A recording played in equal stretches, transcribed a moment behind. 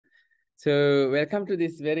So welcome to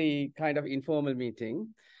this very kind of informal meeting.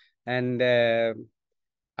 And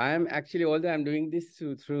I'm actually, although I'm doing this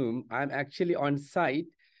through Zoom, I'm actually on site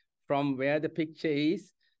from where the picture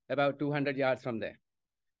is about 200 yards from there.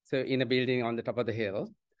 So in a building on the top of the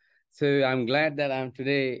hill. So I'm glad that I'm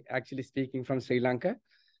today actually speaking from Sri Lanka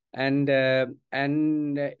and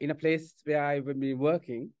in a place where I will be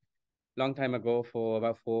working long time ago for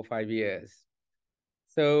about 4 or 5 years.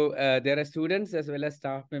 So there are students as well as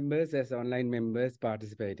staff members as online members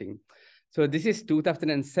participating. So this is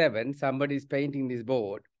 2007. Somebody is painting this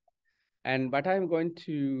board. And what I'm going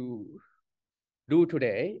to do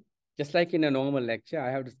today, just like in a normal lecture,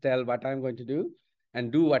 I have to tell what I'm going to do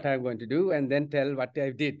and do what I'm going to do and then tell what I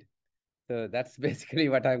did. So that's basically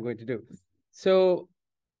what I'm going to do. So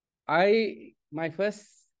my first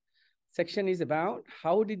section is about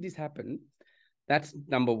how did this happen? That's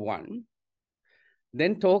number one.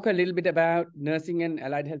 Then talk a little bit about nursing and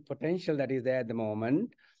allied health potential that is there at the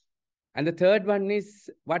moment. And the third one is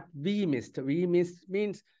what we missed. We missed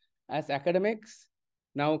means as academics,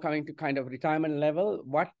 now coming to kind of retirement level,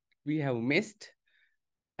 what we have missed.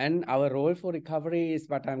 And our role for recovery is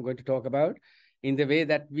what I'm going to talk about in the way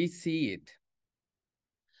that we see it.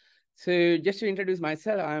 So just to introduce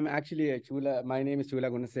myself, I'm actually a Chula. My name is Chula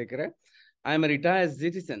Goonasekera. I'm a retired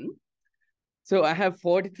citizen. So I have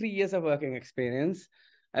 43 years of working experience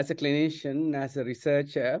as a clinician, as a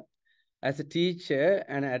researcher, as a teacher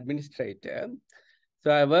and an administrator.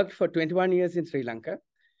 So I worked for 21 years in Sri Lanka,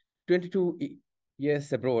 22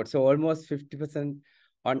 years abroad. So almost 50%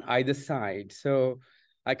 on either side. So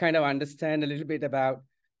I kind of understand a little bit about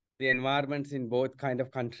the environments in both kind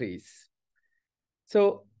of countries.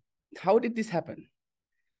 So how did this happen?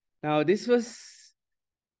 Now, this was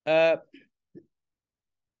a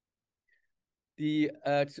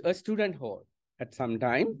student hall at some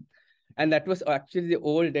time. And that was actually the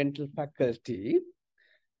old dental faculty.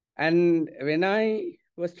 And when I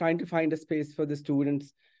was trying to find a space for the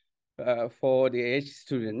students, for the aged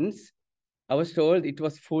students, I was told it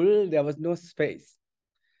was full, there was no space.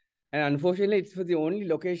 And unfortunately, it was the only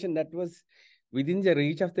location that was within the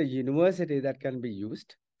reach of the university that can be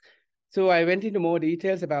used. So I went into more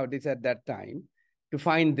details about this at that time to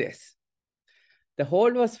find this. The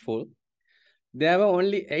hall was full. There were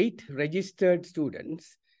only 8 registered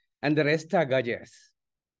students and the rest are Gajas.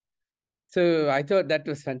 So I thought that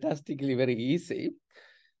was fantastically very easy.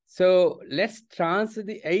 So let's transfer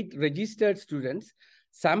the 8 registered students,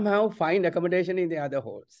 somehow find accommodation in the other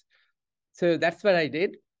halls. So that's what I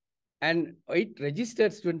did. And 8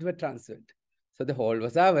 registered students were transferred. So the hall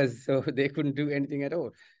was ours, so they couldn't do anything at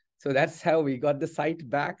all. So that's how we got the site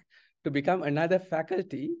back to become another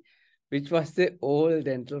faculty, which was the old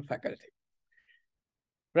dental faculty.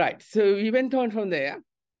 Right, so we went on from there.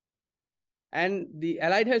 And the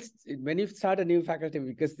allied health, when you start a new faculty,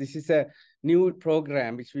 because this is a new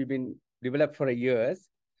program which we've been developed for years,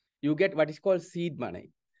 you get what is called seed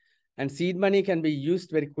money. And seed money can be used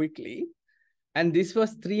very quickly. And this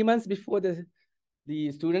was 3 months before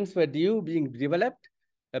the students were due being developed,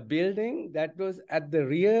 a building that was at the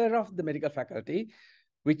rear of the medical faculty,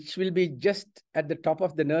 which will be just at the top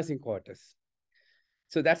of the nursing quarters.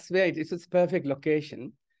 So that's where it is a perfect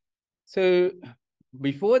location. So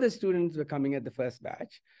before the students were coming at the first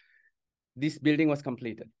batch, this building was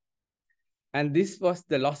completed. And this was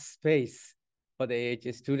the lost space for the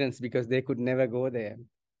AHS students because they could never go there.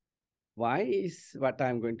 Why is what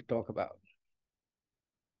I'm going to talk about.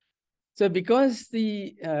 So because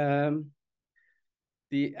the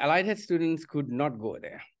allied health students could not go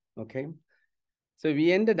there, okay? So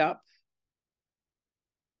we ended up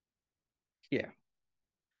here.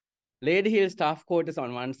 Lady Hill staff quarters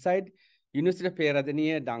on one side, University of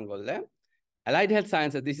Peradeniya, Dangolla. Allied Health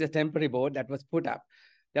Sciences, this is a temporary board that was put up.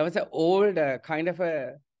 There was an old kind of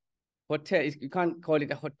a hotel, you can't call it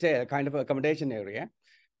a hotel, kind of accommodation area,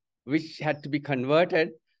 which had to be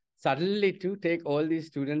converted suddenly to take all these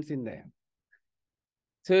students in there.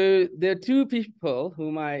 So there are 2 people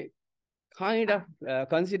whom I kind of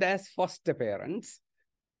consider as foster parents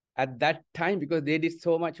at that time because they did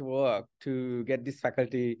so much work to get this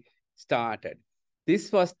faculty started.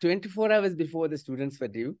 This was 24 hours before the students were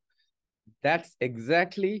due. That's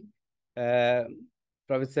exactly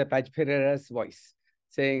Professor Paj Pereira's voice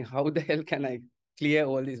saying, how the hell can I clear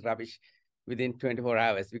all this rubbish within 24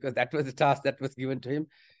 hours? Because that was the task that was given to him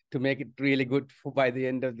to make it really good by the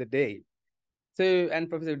end of the day. So, and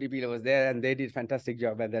Professor DP was there and they did a fantastic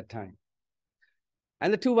job at that time.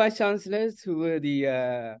 And the 2 vice chancellors who were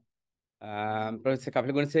the Professor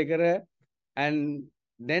Goonasekera, and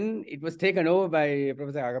then it was taken over by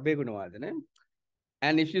Professor Agabe Gunawardena.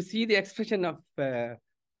 And if you see the expression of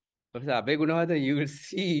Professor Abe Gunawardhan, you will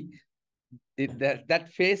see that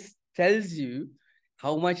face tells you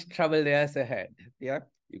how much trouble there's ahead. Yeah,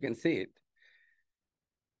 you can see it.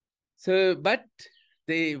 So, but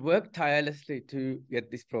they worked tirelessly to get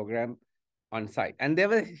this program on site. And there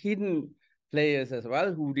were hidden players as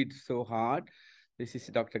well who did so hard. This is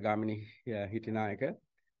Dr. Gamini Hitinayaka.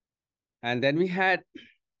 And then we had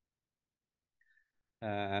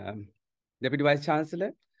Deputy Vice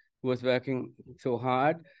Chancellor, who was working so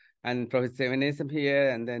hard, and Professor Sevanesam here,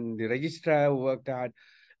 and then the registrar who worked hard,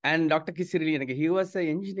 and Dr. Kisirili, he was the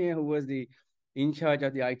engineer who was in charge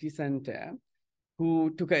of the IT center,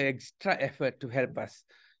 who took an extra effort to help us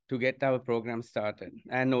to get our program started,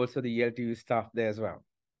 and also the ELTU staff there as well.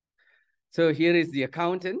 So here is the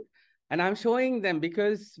accountant, and I'm showing them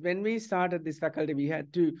because when we started this faculty,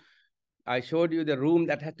 I showed you the room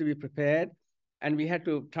that had to be prepared, and we had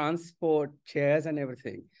to transport chairs and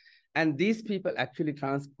everything. And these people actually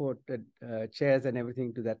transported chairs and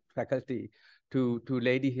everything to that faculty, to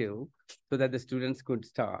Lady Hill, so that the students could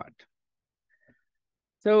start.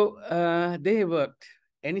 So they worked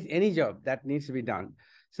any job that needs to be done.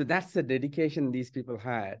 So that's the dedication these people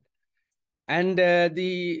had. And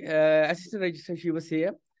the assistant registrar, she was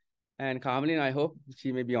here. And Carmelin, I hope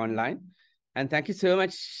she may be online. And thank you so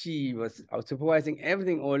much. She was supervising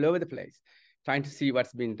everything all over the place, trying to see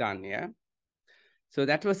what's been done, yeah? So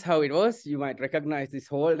that was how it was. You might recognize this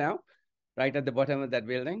hall now, right at the bottom of that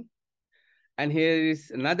building. And here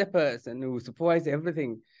is another person who supervised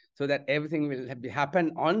everything so that everything will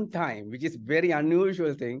happen on time, which is very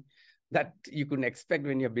unusual thing that you couldn't expect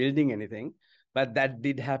when you're building anything, but that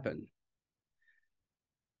did happen.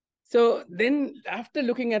 So then after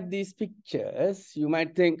looking at these pictures, you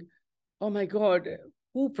might think, oh my God,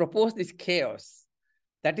 who proposed this chaos?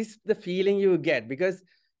 That is the feeling you get because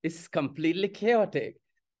it's completely chaotic,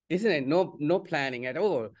 isn't it? No planning at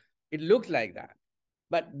all. It looks like that.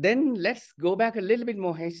 But then let's go back a little bit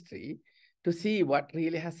more history to see what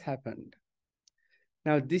really has happened.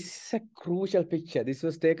 Now, this is a crucial picture. This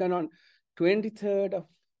was taken on 23rd of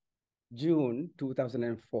June,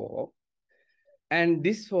 2004. And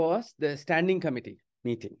this was the standing committee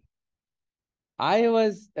meeting. I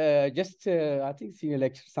was I think, senior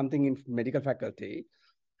lecturer, something in medical faculty.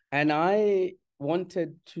 And I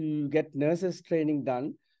wanted to get nurses training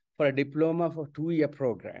done for a diploma for 2-year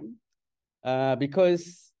program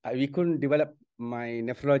because we couldn't develop my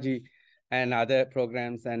nephrology and other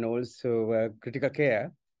programs and also critical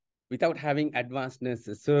care without having advanced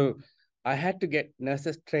nurses. So I had to get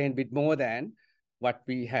nurses trained a bit more than what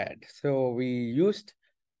we had. So we used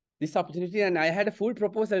this opportunity and I had a full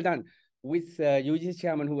proposal done with UGC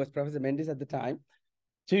chairman, who was Professor Mendes at the time,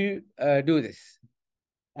 to do this.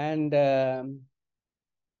 And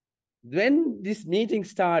when this meeting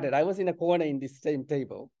started, I was in a corner in this same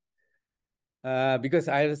table because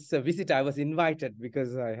I was a visitor. I was invited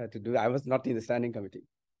because I was not in the standing committee.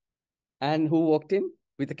 And who walked in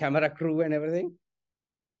with the camera crew and everything?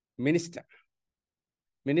 Minister.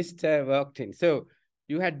 Minister walked in. So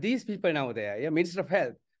you had these people now there. Yeah, Minister of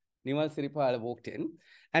Health, Nimal Siripala walked in.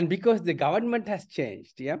 And because the government has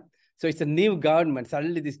changed, yeah, so it's a new government.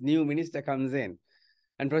 Suddenly this new minister comes in.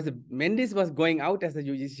 And Professor Mendes was going out as the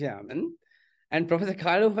UGC chairman, and Professor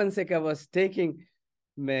Carlo Fonseca was taking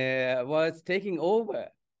over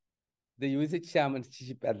the UGC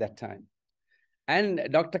chairmanship at that time. And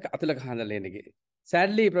Dr. Atula Khandalenige.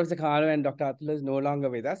 Sadly, Professor Carlo and Dr. Atula is no longer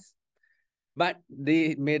with us, but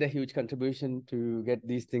they made a huge contribution to get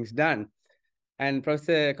these things done. And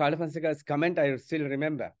Professor Carlo Fonseca's comment, I still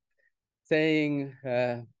remember, saying,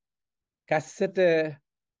 Kassata,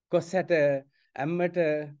 Kossata,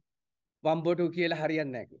 Ammata, Wambotu Kila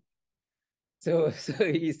Hariyan. So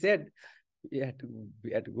he said we had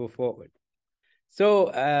to go forward. So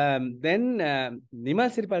then Nimal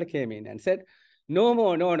Siripal came in and said, no,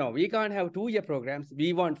 we can't have 2-year programs.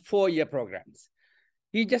 We want 4-year programs.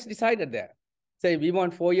 He just decided there, say we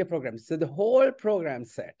want 4-year programs. So the whole program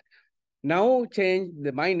set. Now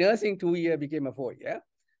my nursing 2-year became a 4-year.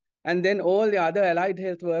 And then all the other allied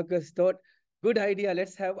health workers thought, good idea,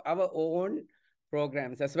 let's have our own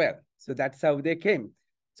programs as well. So that's how they came.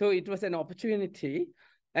 So it was an opportunity.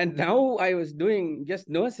 And now I was doing just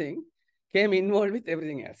nursing, came involved with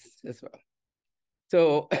everything else as well.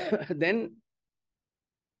 So then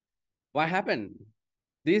what happened?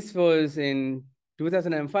 This was in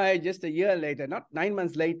 2005, just a year later, not 9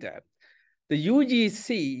 months later. The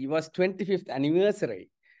UGC was 25th anniversary,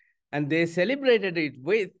 and they celebrated it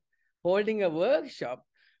with holding a workshop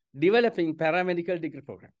developing paramedical degree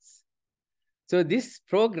programs. So this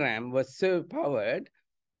program was so powered.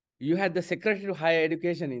 You had the Secretary of Higher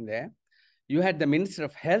Education in there. You had the Minister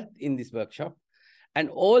of Health in this workshop, and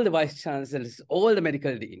all the vice chancellors, all the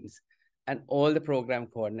medical deans, and all the program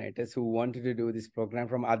coordinators who wanted to do this program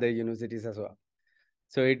from other universities as well.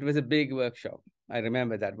 So it was a big workshop. I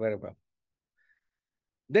remember that very well.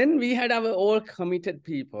 Then we had our all committed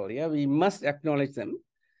people. Yeah, we must acknowledge them.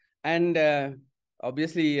 And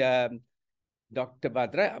obviously, Dr.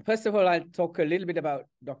 Badra. First of all, I'll talk a little bit about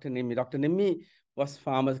Dr. Nimmi. Dr. Nimmi was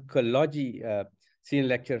pharmacology senior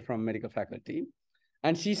lecturer from medical faculty.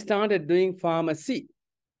 And she started doing pharmacy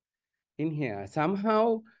in here.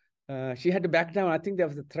 Somehow, she had to back down. I think there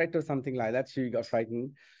was a threat or something like that. She got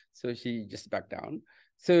frightened. So she just backed down.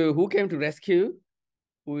 So who came to rescue?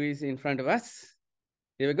 Who is in front of us?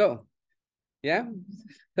 Here we go. Yeah.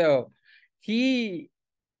 So he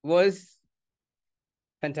was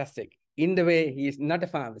fantastic in the way he is not a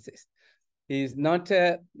pharmacist. He is not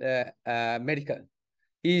a medical.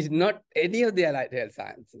 He is not any of the allied health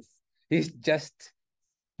sciences. He's just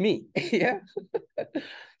me. Yeah.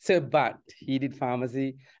 So, but he did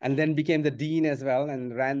pharmacy and then became the dean as well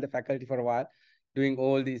and ran the faculty for a while, doing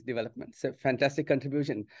all these developments. So fantastic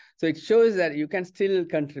contribution. So it shows that you can still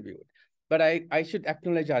contribute. But I should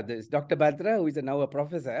acknowledge others. Dr. Badra, who is now a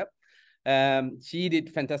professor, she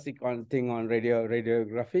did fantastic thing on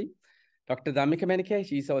radiography. Dr. Dhammika Menike,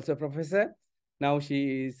 she's also a professor. Now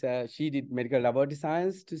she did medical laboratory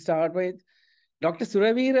science to start with. Dr.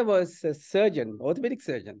 Suravira was a surgeon, orthopedic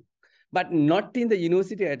surgeon, but not in the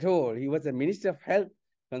university at all. He was a Minister of Health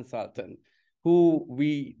consultant who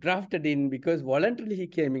we drafted in because voluntarily he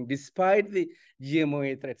came in despite the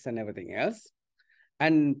GMOA threats and everything else.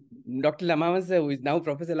 And Dr. Lamamasa, who is now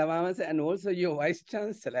Professor Lamamasa, and also your Vice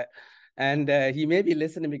Chancellor. And he may be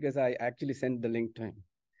listening because I actually sent the link to him.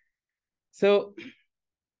 So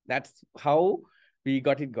that's how we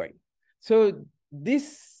got it going. So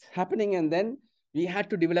this happening, and then we had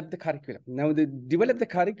to develop the curriculum. Now, to develop the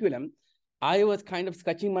curriculum, I was kind of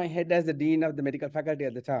scratching my head as the dean of the medical faculty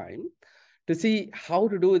at the time to see how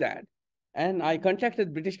to do that. And I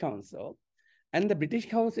contacted British Council, and the British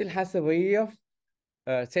Council has a way of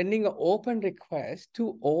sending an open request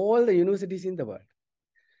to all the universities in the world.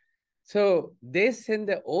 So they send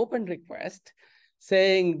the open request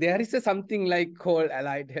saying there is something like called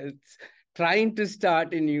allied health trying to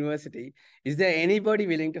start in university. Is there anybody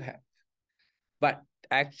willing to help? But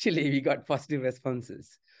actually we got positive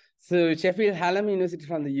responses. So Sheffield Hallam University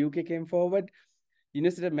from the UK came forward.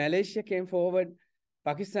 University of Malaysia came forward.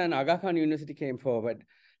 Pakistan Aga Khan University came forward.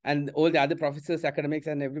 And all the other professors, academics,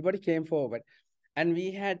 and everybody came forward. And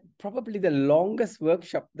we had probably the longest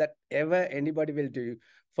workshop that ever anybody will do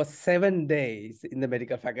for 7 days in the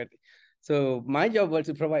medical faculty. So my job was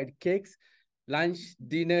to provide cakes, lunch,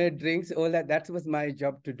 dinner, drinks, all that. That was my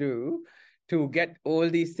job to do, to get all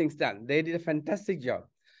these things done. They did a fantastic job.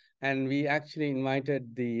 And we actually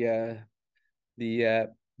invited the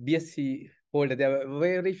BSc holder. There were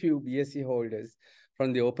very few BSc holders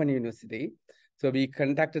from the Open University. So we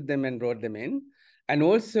contacted them and brought them in. And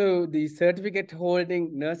also the certificate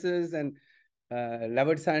holding nurses and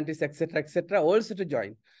laboratory scientists, etc., also to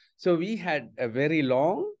join. So we had a very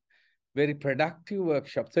long, very productive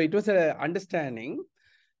workshop. So it was an understanding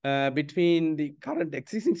between the current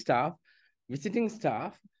existing staff, visiting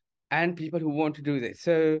staff, and people who want to do this.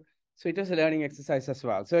 So it was a learning exercise as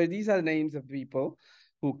well. So these are the names of people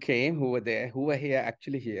who came, who were there, who were here,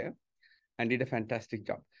 actually here, and did a fantastic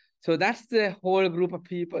job. So that's the whole group of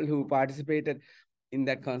people who participated in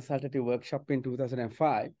that consultative workshop in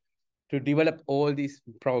 2005 to develop all these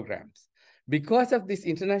programs. Because of this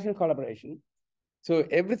international collaboration, so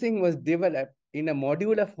everything was developed in a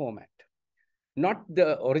modular format, not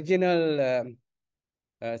the original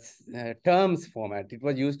terms format. It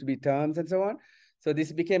was used to be terms and so on. So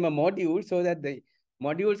this became a module so that the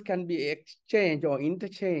modules can be exchanged or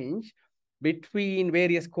interchanged between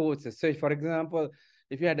various courses. So for example,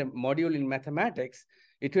 if you had a module in mathematics,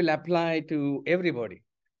 it will apply to everybody.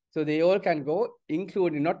 So they all can go,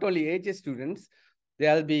 including not only HS students,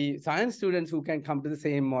 there'll be science students who can come to the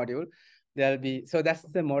same module. There'll be, so that's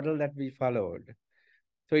the model that we followed.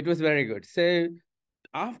 So it was very good. So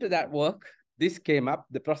after that work, this came up,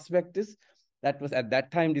 the prospectus, that was at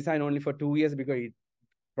that time designed only for 2 years because it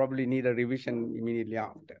probably need a revision immediately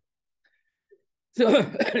after. So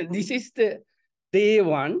this is the day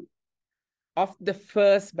one of the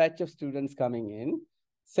first batch of students coming in,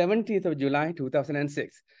 17th of July,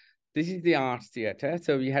 2006. This is the Arts Theatre.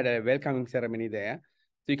 So we had a welcoming ceremony there.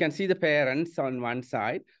 So you can see the parents on one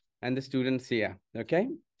side and the students here, okay?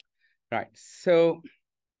 Right, so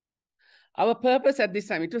our purpose at this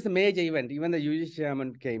time, it was a major event. Even the UG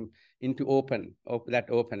chairman came into that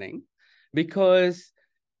opening, because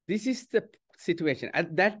this is the situation.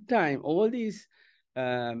 At that time, all these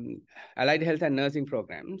allied health and nursing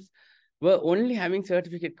programs were only having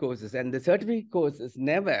certificate courses, and the certificate courses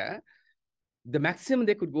never, the maximum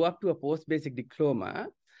they could go up to a post-basic diploma,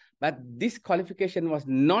 but this qualification was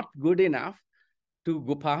not good enough to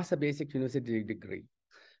go pass a basic university degree.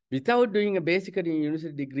 Without doing a basic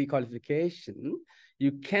university degree qualification,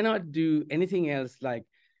 you cannot do anything else like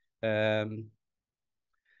any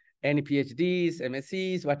PhDs,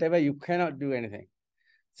 MScs, whatever, you cannot do anything.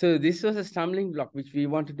 So this was a stumbling block which we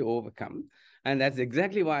wanted to overcome. And that's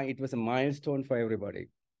exactly why it was a milestone for everybody.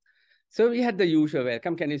 So we had the usual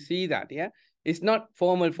welcome. Can you see that? Yeah, it's not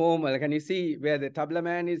formal. Can you see where the tabla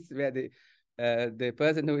man is, where the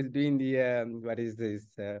person who is doing the what is this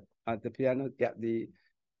at the piano?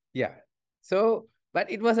 Yeah. So,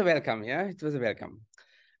 but it was a welcome. Yeah, it was a welcome.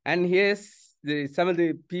 And here's some of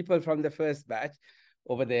the people from the first batch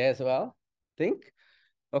over there as well. Think,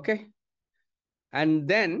 okay. And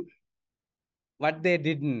then what they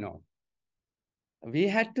didn't know, we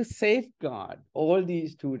had to safeguard all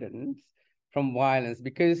these students from violence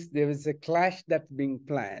because there was a clash that's being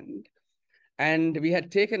planned. And we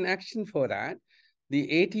had taken action for that.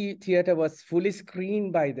 The AT theater was fully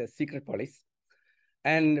screened by the secret police.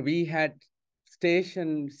 And we had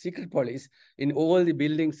stationed secret police in all the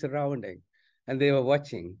buildings surrounding. And they were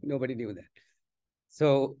watching. Nobody knew that.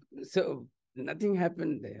 So nothing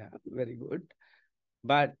happened there. Very good.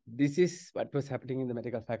 But this is what was happening in the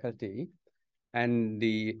medical faculty. And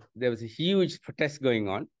there was a huge protest going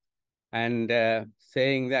on and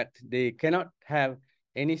saying that they cannot have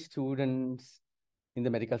any students in the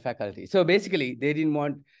medical faculty. So basically, they didn't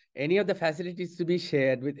want any of the facilities to be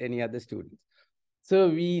shared with any other students. So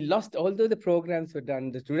we lost, although the programs were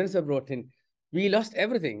done, the students were brought in, we lost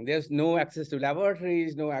everything. There's no access to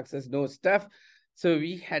laboratories, no access, no stuff. So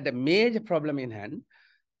we had a major problem in hand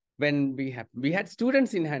when we had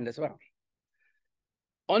students in hand as well.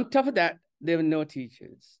 On top of that, there were no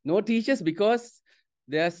teachers. No teachers because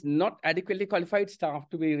there's not adequately qualified staff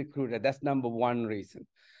to be recruited. That's number one reason.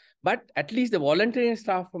 But at least the volunteering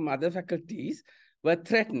staff from other faculties were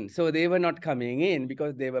threatened. So they were not coming in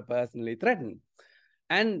because they were personally threatened.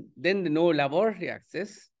 And then no laboratory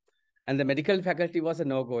access. And the medical faculty was a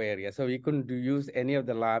no-go area. So we couldn't use any of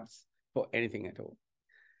the labs for anything at all.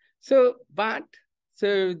 So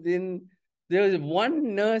then there was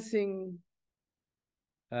one nursing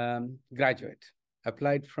graduate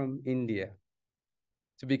applied from India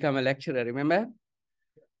to become a lecturer, remember?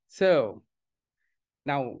 So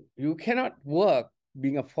now you cannot work,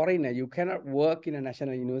 being a foreigner, you cannot work in a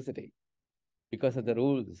national university because of the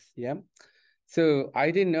rules, yeah? So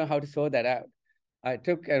I didn't know how to sort that out. I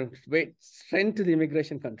took straight to the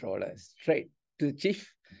immigration controller, straight to the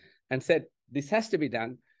chief and said, this has to be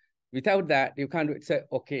done. Without that, you can't do it. So,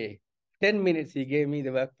 okay, 10 minutes, he gave me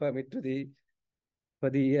the work permit for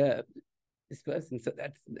this person. So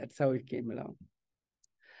that's how it came along.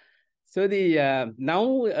 So the now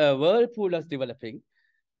Whirlpool was developing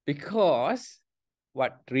because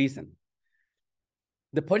what reason?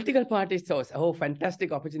 The political parties saw, oh,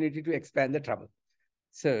 fantastic opportunity to expand the trouble.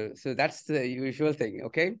 So that's the usual thing,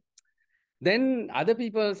 okay? Then other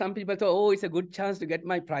people, some people thought, oh, it's a good chance to get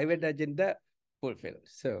my private agenda fulfilled.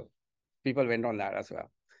 So people went on that as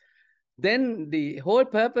well. Then the whole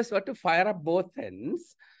purpose was to fire up both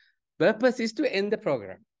ends. Purpose is to end the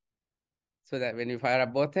program. So that when you fire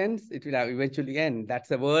up both ends, it will eventually end.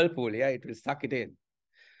 That's a whirlpool, yeah, it will suck it in.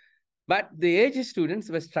 But the age students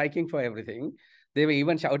were striking for everything. They were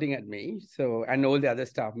even shouting at me, and all the other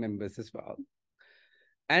staff members as well.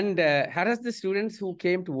 And harassed the students who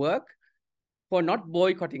came to work for not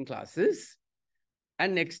boycotting classes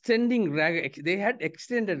and extending ragging. They had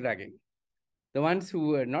extended ragging. The ones who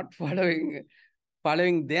were not following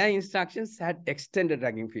their instructions had extended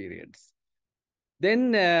ragging periods.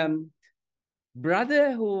 Then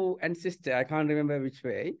brother and sister, I can't remember which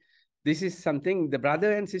way. This is something, the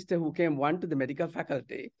brother and sister who came, one to the medical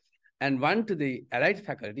faculty and one to the allied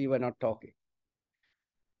faculty, were not talking.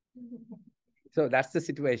 So that's the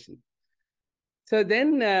situation. So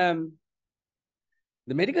then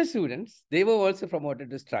the medical students, they were also promoted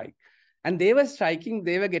to strike. And they were striking,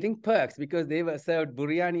 they were getting perks because they were served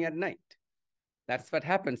biryani at night. That's what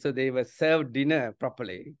happened. So they were served dinner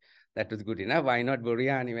properly. That was good enough. Why not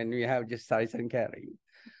biryani when we have just rice and curry?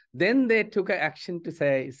 Then they took an action to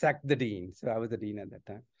say, sack the dean. So I was the dean at that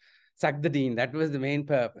time. Sack the dean. That was the main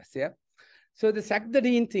purpose, yeah? So the sack the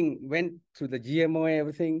dean thing went through the GMO,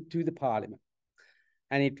 everything, to the parliament.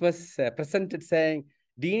 And it was presented saying,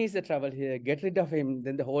 dean is the trouble here. Get rid of him.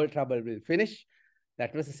 Then the whole trouble will finish.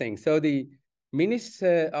 That was the thing. So the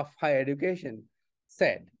Minister of Higher Education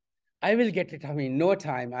said, I will get it. I mean, no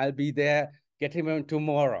time. I'll be there, get him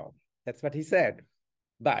tomorrow. That's what he said.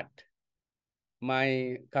 But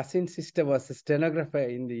my cousin sister was a stenographer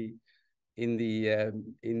in the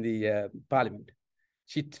parliament.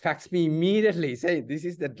 She faxed me immediately saying, this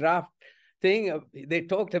is the draft thing. They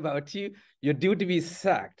talked about you. You're due to be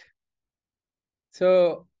sacked.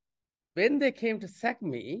 So when they came to sack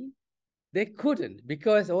me, they couldn't,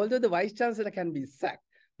 because although the vice chancellor can be sacked,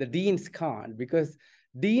 the deans can't, because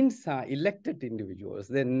deans are elected individuals.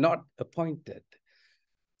 They're not appointed.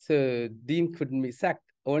 So dean couldn't be sacked.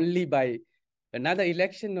 Only by another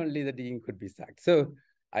election, only the dean could be sacked. So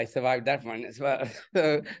I survived that one as well.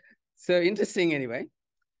 So interesting anyway.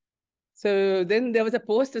 So then there was a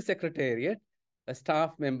postal secretariat. A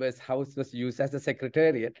staff member's house was used as a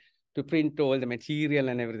secretariat to print all the material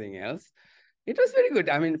and everything else. It was very good.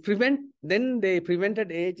 I mean, then they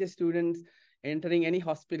prevented AHS students entering any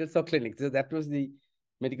hospitals or clinics. So that was the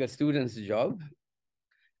medical students' job.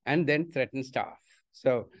 And then threatened staff.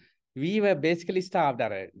 So we were basically starved.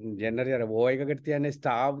 Generally,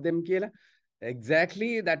 starve them.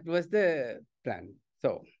 Exactly, that was the plan.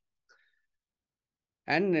 So,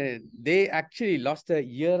 and they actually lost a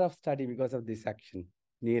year of study because of this action,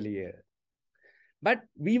 nearly a year. But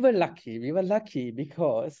we were lucky. We were lucky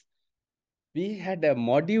because we had a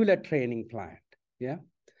modular training plan. Yeah.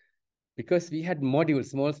 Because we had modules,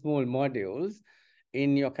 small modules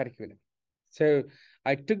in your curriculum. So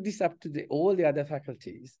I took this up to all the other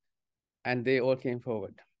faculties, and they all came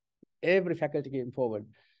forward. Every faculty came forward,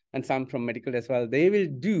 and some from medical as well. They will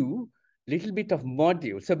do a little bit of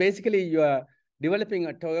module. So basically, you are developing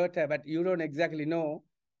a Toyota, but you don't exactly know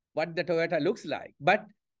what the Toyota looks like. But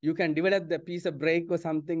you can develop the piece of brake or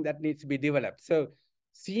something that needs to be developed. So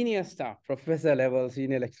senior staff, professor level,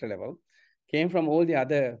 senior lecturer level, came from all the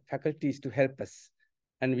other faculties to help us.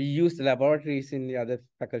 And we used the laboratories in the other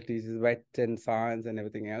faculties, vet and science and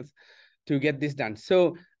everything else, to get this done.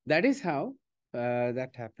 So that is how that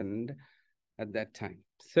happened at that time.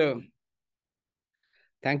 So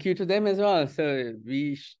thank you to them as well. So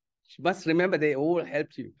we must remember they all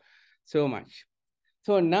helped you so much.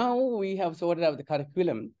 So now we have sorted out the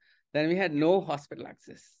curriculum. Then we had no hospital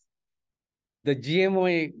access. The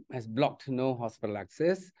GMOA has blocked no hospital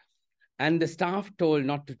access, and the staff told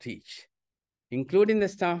not to teach, including the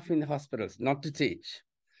staff in the hospitals, not to teach.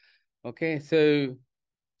 Okay, so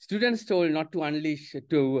students told not to unleash,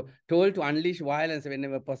 told to unleash violence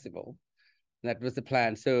whenever possible. That was the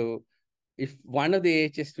plan. So if one of the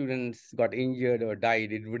AHS students got injured or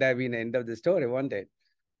died, it would have been the end of the story one day.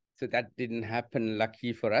 So that didn't happen,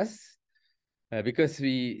 lucky for us, because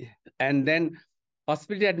and then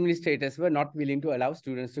hospital administrators were not willing to allow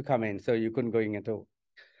students to come in, so you couldn't go in at all.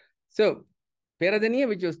 So Peradeniya,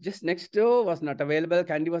 which was just next door, was not available.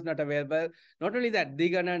 Kandy was not available. Not only that,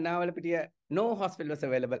 Digana, Navalapitiya, no hospital was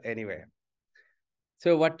available anywhere.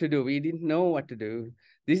 So what to do? We didn't know what to do.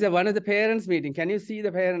 This is one of the parents' meeting. Can you see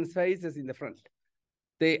the parents' faces in the front?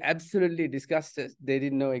 They absolutely disgusted. They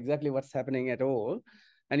didn't know exactly what's happening at all.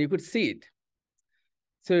 And you could see it.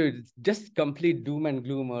 So it's just complete doom and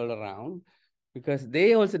gloom all around, because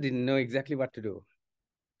they also didn't know exactly what to do.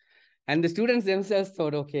 And the students themselves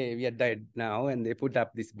thought, okay, we are dead now. And they put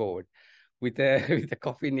up this board with a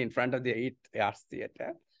coffin in front of the 8 arts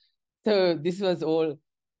theater. So this was all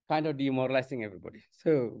kind of demoralizing everybody.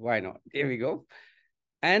 So why not? Here we go.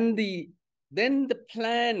 And then the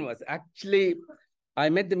plan was actually, I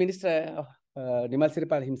met the minister, Nimal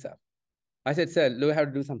Siripal himself. I said, sir, we have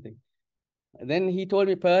to do something. And then he told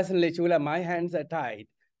me personally, Chula, my hands are tied.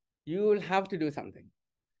 You will have to do something.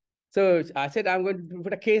 So I said, I'm going to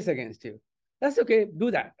put a case against you. That's okay, do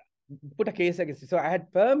that. Put a case against you. So I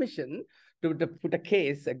had permission to put a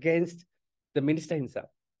case against the minister himself.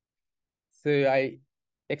 So I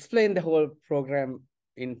explained the whole program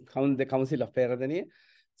in the Council of Peradeniya.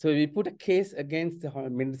 So we put a case against the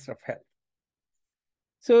Minister of Health.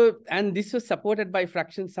 So, and this was supported by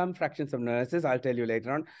some fractions of nurses, I'll tell you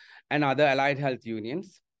later on, and other allied health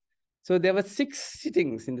unions. So there were 6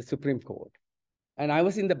 sittings in the Supreme Court. And I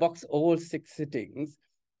was in the box all 6 sittings.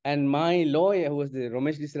 And my lawyer, who was the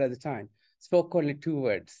Ramesh Disra at the time, spoke only 2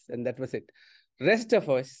 words, and that was it. Rest of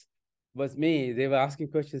us was me. They were asking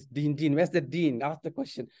questions. Dean, where's the dean? Ask the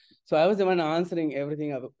question. So I was the one answering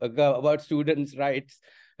everything about students' rights,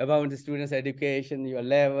 about the students' education, your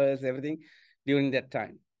levels, everything during that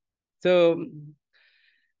time. So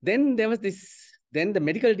then there was then the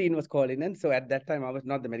medical dean was called in. And so at that time, I was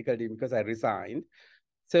not the medical dean because I resigned.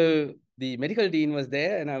 So the medical dean was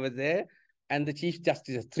there and I was there, and the chief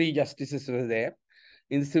justices, 3 justices were there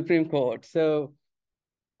in the Supreme Court. So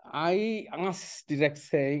I asked direct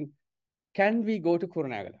saying, can we go to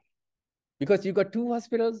Goonasekera? Because you got 2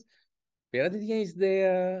 hospitals, Peradeniya is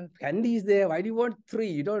there, Kandy is there. Why do you want 3?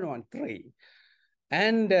 You don't want 3.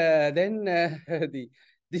 And then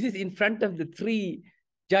this is in front of the 3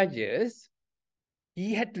 judges.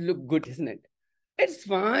 He had to look good, isn't it? It's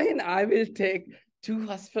fine. I will take 2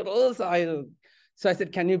 hospitals. So I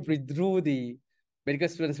said, can you withdraw the medical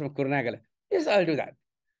students from Kurunagala? Yes, I'll do that.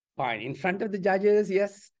 Fine. In front of the judges,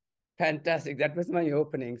 yes. Fantastic. That was my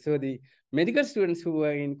opening. So the medical students who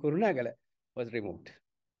were in Kurunagala was removed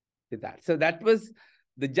with that. So that was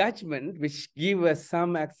the judgment which gave us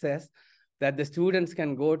some access that the students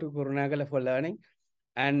can go to Kurunagala for learning.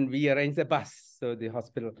 And we arranged a bus. So the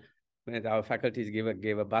hospital, our faculties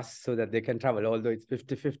gave a bus so that they can travel, although it's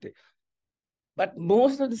 50-50. But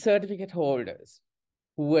most of the certificate holders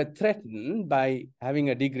who were threatened by having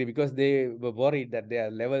a degree because they were worried that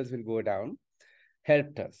their levels will go down,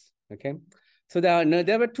 helped us, okay? So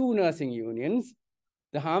there were 2 nursing unions.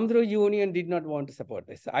 The Hamdro union did not want to support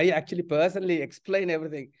this. I actually personally explained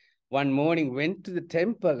everything. One morning, went to the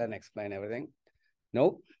temple and explained everything.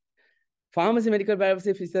 No. Pharmacy, medical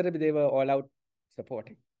biopsy, physiotherapy, they were all out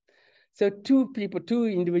supporting. So 2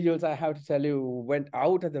 individuals, I have to tell you, went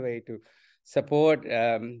out of the way to support.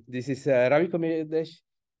 This is Ravi Kumaresh,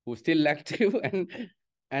 who's still active,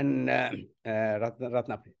 and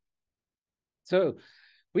Ratnapi. So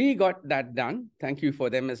we got that done. Thank you for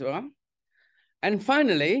them as well. And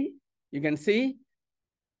finally, you can see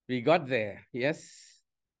we got there. Yes,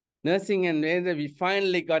 nursing and we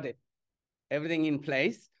finally got it. Everything in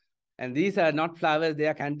place. And these are not flowers, they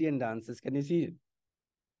are Kandian dances. Can you see it?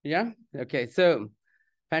 Yeah? Okay, so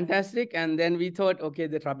fantastic. And then we thought, okay,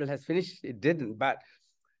 the trouble has finished. It didn't. But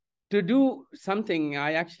to do something,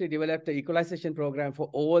 I actually developed an equalization program for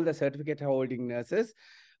all the certificate holding nurses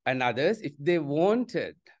and others. If they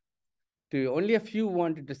wanted to, only a few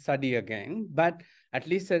wanted to study again, but at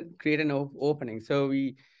least create an opening. So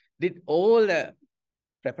we did all the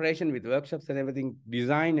preparation with workshops and everything,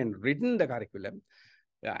 designed and written the curriculum,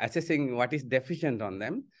 assessing what is deficient on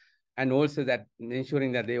them, and also that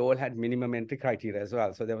ensuring that they all had minimum entry criteria as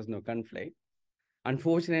well. So there was no conflict.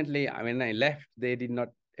 Unfortunately, when I left, they did not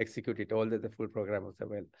execute it, although the full program was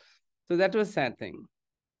available. So that was a sad thing.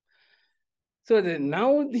 So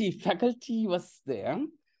now the faculty was there.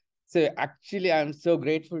 So actually, I'm so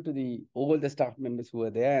grateful to all the staff members who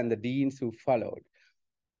were there and the deans who followed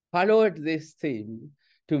this theme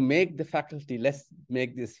to make the faculty, let's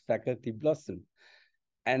make this faculty blossom.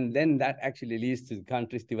 And then that actually leads to the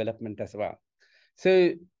country's development as well.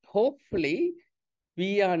 So hopefully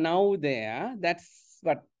we are now there. That's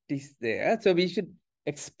what is there. So we should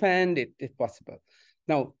expand it if possible.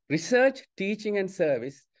 Now, research, teaching, and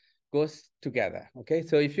service goes together. Okay,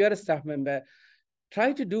 so if you're a staff member,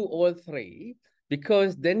 try to do all 3,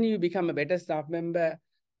 because then you become a better staff member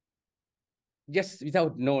just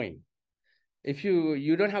without knowing. If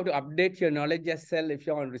you don't have to update your knowledge yourself. If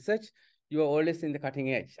you're on research, you are always in the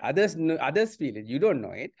cutting edge. Others feel it. You don't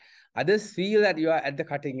know it. Others feel that you are at the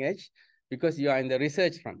cutting edge because you are in the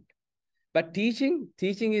research front. But teaching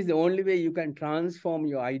is the only way you can transform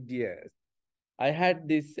your ideas. I had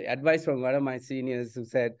this advice from one of my seniors who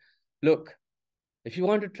said, look, if you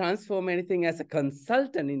want to transform anything as a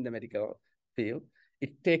consultant in the medical field,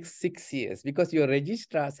 it takes 6 years because your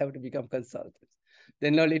registrars have to become consultants.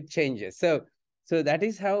 Then knowledge changes. So that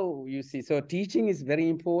is how you see. So teaching is very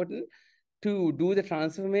important to do the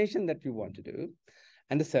transformation that you want to do.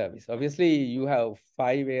 And the service. Obviously, you have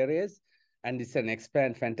 5 areas, and it's an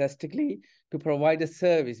expand fantastically to provide a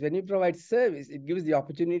service. When you provide service, it gives the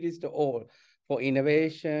opportunities to all for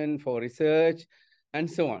innovation, for research, and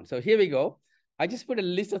so on. So here we go. I just put a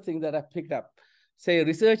list of things that I picked up. Say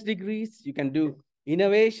research degrees, you can do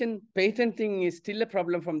innovation. Patenting is still a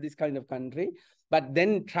problem from this kind of country, but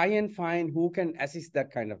then try and find who can assist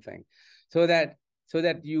that kind of thing so that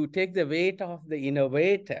you take the weight of the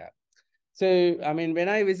innovator. So, I mean, when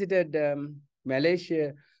I visited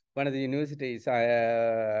Malaysia, one of the universities,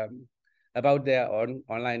 about their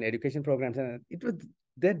online education programs, and it was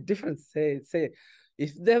that different. Say,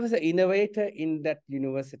 if there was an innovator in that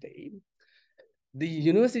university, the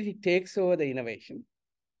university takes over the innovation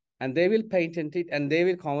and they will patent it and they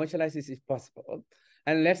will commercialize this if possible.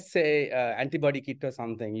 And let's say antibody kit or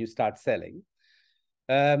something you start selling.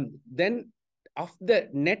 Then of the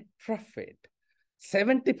net profit,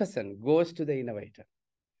 70% goes to the innovator.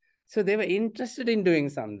 So they were interested in doing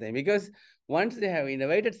something because once they have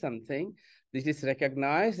innovated something, this is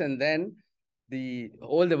recognized, and then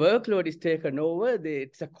all the workload is taken over.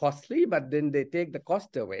 It's a costly, but then they take the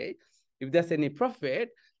cost away. If there's any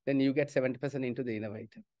profit, then you get 70% into the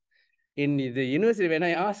innovator. In the university, when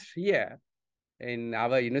I asked here, in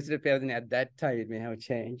our University of Peradeniya at that time, it may have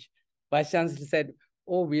changed. Vice Chancellor said,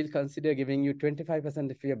 oh, we'll consider giving you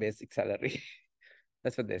 25% of your basic salary.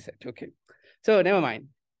 That's what they said. Okay. So never mind.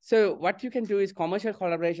 So what you can do is commercial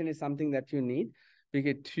collaboration is something that you need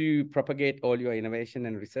to propagate all your innovation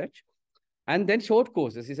and research. And then short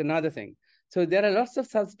courses is another thing. So there are lots of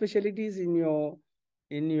subspecialties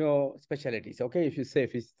in your specialties. Okay, if you say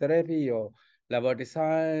physiotherapy or laboratory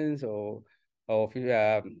science or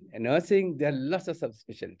nursing, there are lots of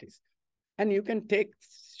subspecialties. And you can take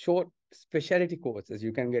short specialty courses.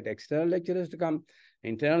 You can get external lecturers to come,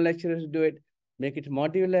 internal lecturers to do it, make it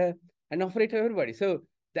modular, and offer it to everybody. So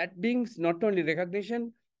that brings not only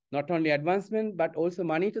recognition, not only advancement, but also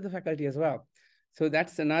money to the faculty as well. So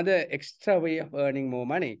that's another extra way of earning more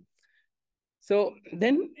money. So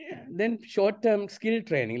then short-term skill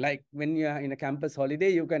training, like when you're in a campus holiday,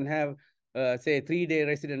 you can have, say, a 3-day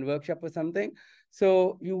resident workshop or something.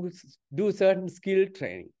 So you do certain skill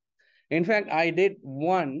training. In fact, I did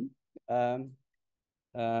one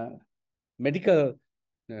medical,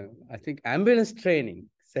 I think, ambulance training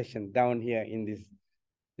session down here in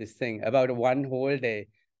this thing about one whole day,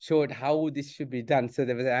 showed how this should be done. So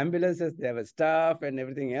there was ambulances, there was staff and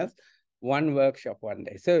everything else, one workshop one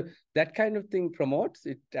day. So that kind of thing promotes,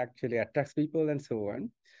 it actually attracts people and so on.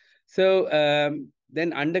 So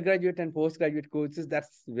then undergraduate and postgraduate courses,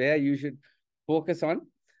 that's where you should focus on.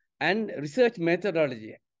 And research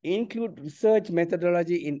methodology. Include research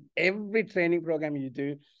methodology in every training program you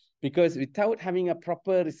do, because without having a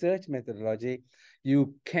proper research methodology,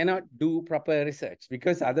 you cannot do proper research,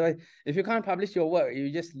 because otherwise, if you can't publish your work,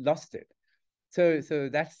 you just lost it. So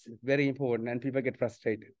that's very important, and people get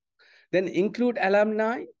frustrated. Then include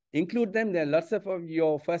alumni, include them. There are lots of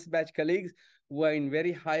your first batch colleagues who are in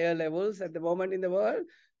very higher levels at the moment in the world.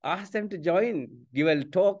 Ask them to join, give a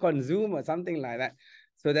talk on Zoom or something like that,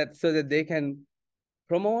 so that they can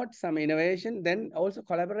promote some innovation, then also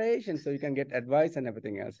collaboration, so you can get advice and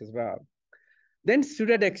everything else as well. Then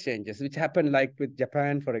student exchanges, which happened like with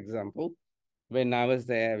Japan, for example. When I was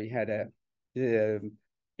there, we had a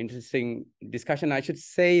interesting discussion. I should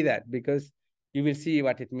say that because you will see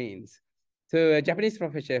what it means. So a Japanese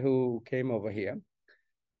professor who came over here,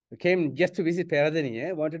 came just to visit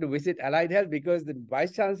Peradeniya, wanted to visit Allied Health because the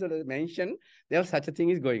vice chancellor mentioned there was such a thing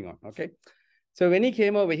is going on, okay? So when he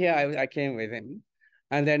came over here, I came with him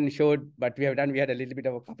and then showed what we have done. We had a little bit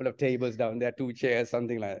of a couple of tables down there, 2 chairs,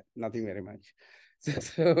 something like that, nothing very much.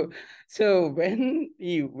 So when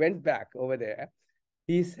he went back over there,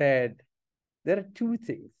 he said, there are 2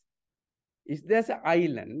 things. There's an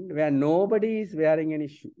island where nobody is wearing any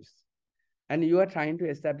shoes, and you are trying to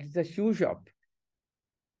establish a shoe shop.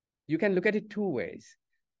 You can look at it 2 ways.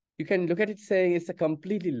 You can look at it saying it's a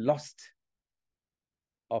completely lost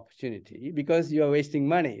opportunity because you're wasting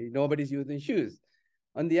money. Nobody's using shoes.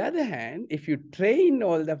 On the other hand, if you train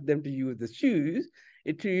all of them to use the shoes,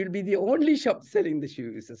 it will be the only shop selling the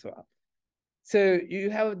shoes as well. So you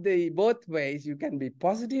have both ways. You can be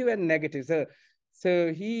positive and negative.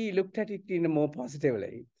 So he looked at it in a more positive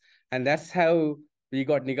way. And that's how we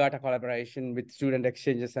got Niigata collaboration with student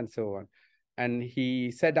exchanges and so on. And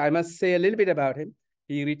he said, I must say a little bit about him.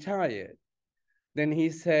 He retired. Then he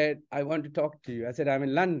said, I want to talk to you. I said, I'm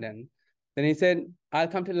in London. Then he said, I'll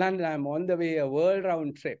come to London. I'm on the way, a world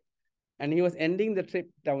round trip. And he was ending the trip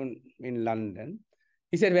down in London.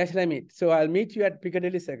 He said, where shall I meet? So I'll meet you at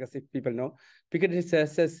Piccadilly Circus, if people know. Piccadilly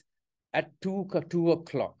Circus at 2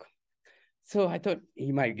 o'clock. So I thought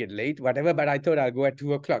he might get late, whatever, but I thought I'll go at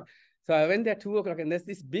 2 o'clock. So I went there at 2 o'clock, and there's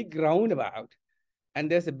this big roundabout, and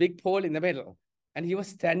there's a big pole in the middle. And he was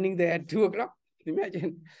standing there at 2 o'clock,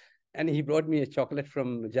 imagine. And he brought me a chocolate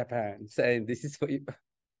from Japan, saying, this is for you.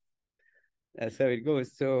 So it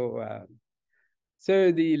goes. So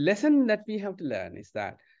the lesson that we have to learn is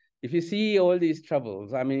that if you see all these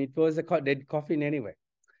troubles, I mean, it was a dead coffin anyway.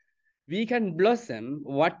 We can blossom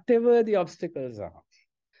whatever the obstacles are.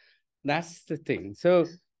 That's the thing. So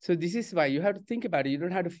this is why you have to think about it. You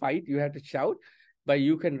don't have to fight. You have to shout, but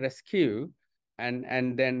you can rescue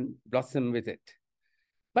and then blossom with it.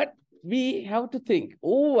 But we have to think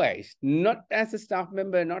always, not as a staff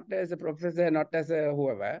member, not as a professor, not as a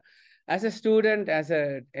whoever, as a student, as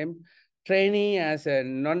a trainee, as a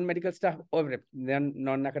non-medical staff, or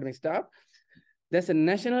non-academic staff. There's a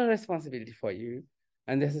national responsibility for you,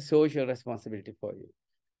 and there's a social responsibility for you.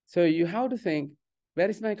 So you have to think, where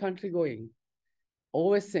is my country going?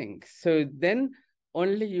 Always think. So then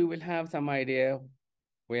only you will have some idea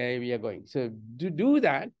where we are going. So to do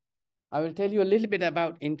that, I will tell you a little bit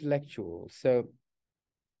about intellectuals. So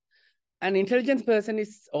an intelligent person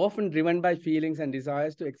is often driven by feelings and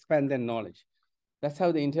desires to expand their knowledge. That's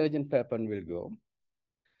how the intelligent person will go.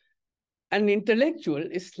 An intellectual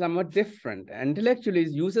is somewhat different. An intellectual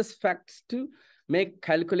uses facts to make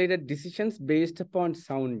calculated decisions based upon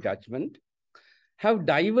sound judgment, have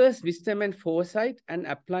diverse wisdom and foresight, and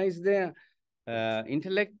applies their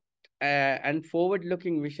intellect and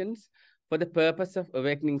forward-looking visions for the purpose of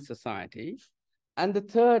awakening society. And the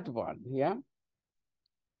third one,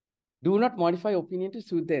 do not modify opinion to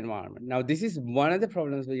suit the environment. Now, this is one of the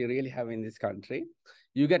problems we really have in this country.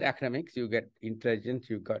 You get academics, you get intelligent,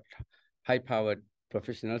 you got high-powered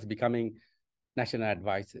professionals becoming national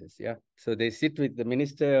advisors, So they sit with the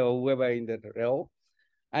minister or whoever in the row.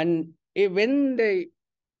 And when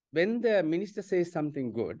the minister says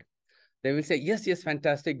something good, they will say, yes,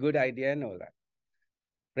 fantastic, good idea and all that.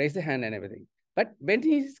 Raise the hand and everything. But when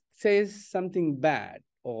he says something bad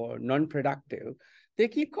or non-productive, they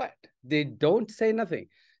keep quiet. They don't say nothing.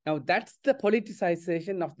 Now, that's the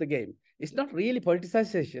politicization of the game. It's not really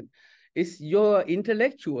politicization. It's your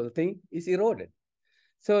intellectual thing is eroded.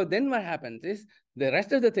 So then what happens is the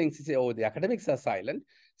rest of the things say, oh, the academics are silent,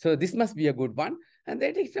 so this must be a good one, and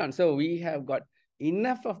they take it on. So we have got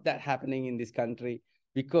enough of that happening in this country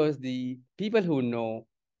because the people who know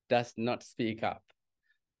does not speak up.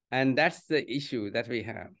 And that's the issue that we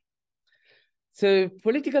have. So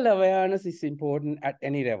political awareness is important at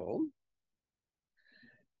any level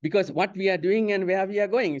because what we are doing and where we are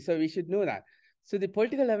going. So we should know that. So the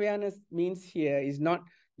political awareness means here is not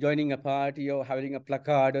joining a party or having a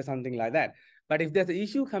placard or something like that. But if there's an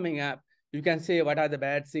issue coming up, you can say what are the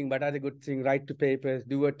bad things, what are the good things, write to papers,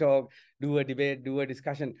 do a talk, do a debate, do a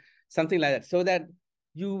discussion, something like that. So that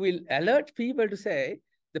you will alert people to say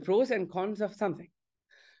the pros and cons of something.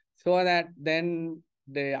 So that then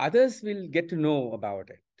the others will get to know about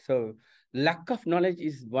it. So lack of knowledge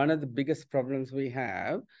is one of the biggest problems we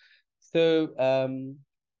have. So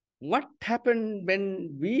what happened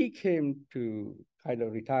when we came to kind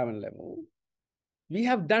of retirement level? We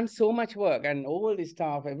have done so much work and all the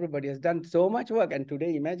staff, everybody has done so much work. And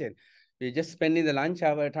today, imagine, we're just spending the lunch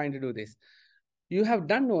hour trying to do this. You have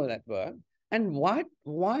done all that work. And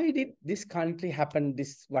why did this country happen?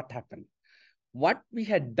 What happened? What we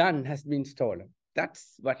had done has been stolen.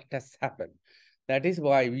 That's what has happened. That is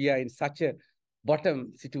why we are in such a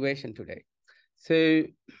bottom situation today. So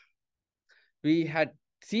we had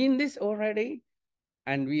seen this already,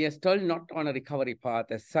 and we are still not on a recovery path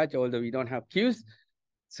as such, although we don't have cues.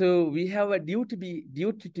 So we have a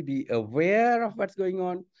duty to be aware of what's going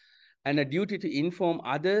on and a duty to inform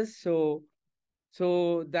others so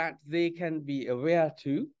that they can be aware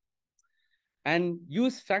too, and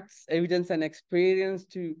use facts, evidence, and experience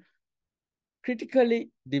to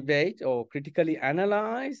critically debate or critically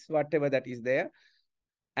analyze whatever that is there.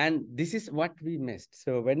 And this is what we missed.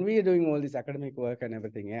 So when we are doing all this academic work and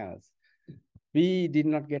everything else, we did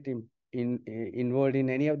not get involved in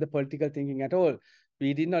any of the political thinking at all.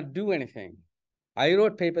 We did not do anything. I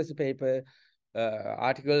wrote papers,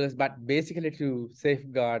 articles, but basically to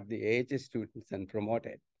safeguard the AHS students and promote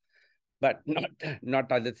it, but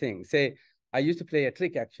not other things. Say, I used to play a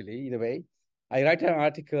trick actually, in a way. I write an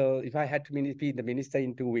article, if I had to be the minister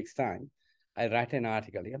in 2 weeks' time, I write an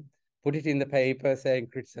article, put it in the paper saying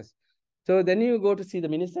criticize. So then you go to see the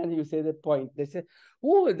minister and you say the point. They say,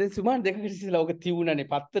 oh, this one, they can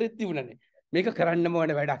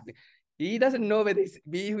he doesn't know whether it's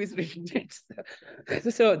me who is reading it.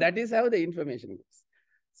 So that is how the information goes.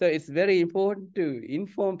 So it's very important to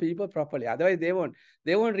inform people properly. Otherwise, they won't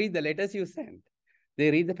read the letters you send.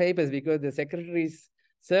 They read the papers because the secretaries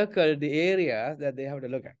circle the areas that they have to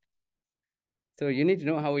look at. So you need to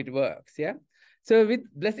know how it works, So with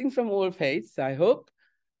blessings from all faiths, I hope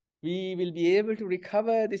we will be able to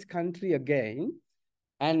recover this country again.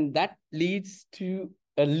 And that leads to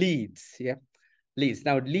a LEADS, LEADS.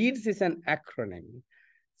 Now, LEADS is an acronym.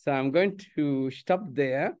 So I'm going to stop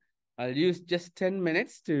there. I'll use just 10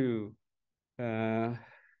 minutes to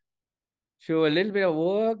show a little bit of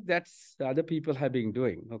work that other people have been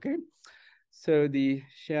doing, okay? So the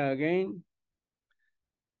share again.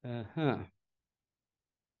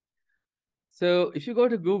 So if you go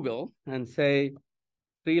to Google and say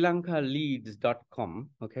srilankaleads.com,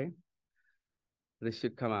 okay? This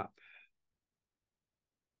should come up.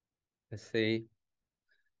 Let's see.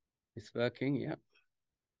 It's working, yeah.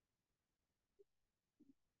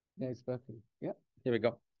 Yeah, it's working. Yeah, here we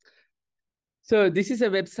go. So this is a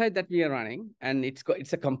website that we are running, and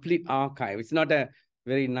it's a complete archive. It's not a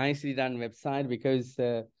very nicely done website because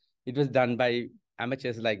it was done by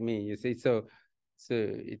amateurs like me, you see. So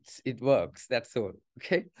it works, that's all,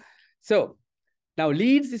 okay? So now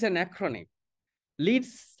LEADS is an acronym.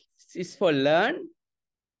 LEADS is for learn,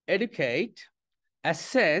 educate,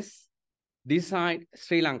 assess, decide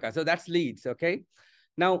Sri Lanka. So that's leads, okay?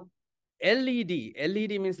 Now, LED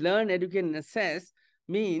means learn, educate, and assess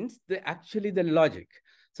means actually the logic.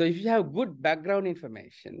 So if you have good background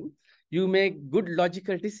information, you make good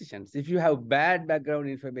logical decisions. If you have bad background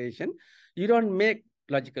information, you don't make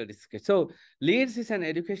logical decisions. So LEADS is an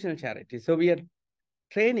educational charity. So we are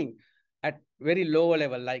training at very low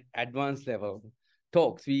level, like advanced level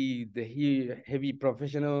talks. The heavy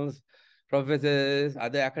professionals, professors,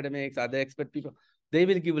 other academics, other expert people, they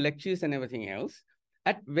will give lectures and everything else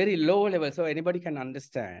at very low level so anybody can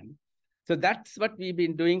understand. So that's what we've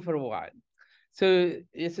been doing for a while. So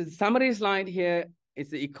it's a summary slide here. It's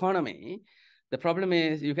the economy. The problem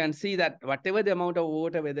is you can see that whatever the amount of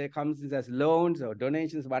water, whether it comes as loans or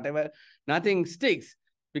donations, whatever, nothing sticks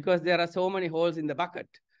because there are so many holes in the bucket.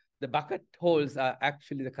 The bucket holes are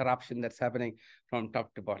actually the corruption that's happening from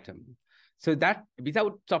top to bottom. So that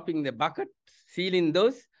without stopping the bucket, sealing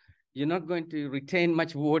those, you're not going to retain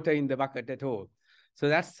much water in the bucket at all. So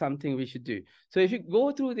that's something we should do. So if you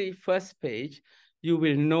go through the first page, you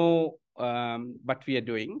will know what we are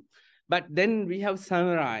doing. But then we have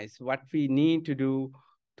summarized what we need to do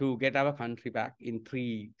to get our country back in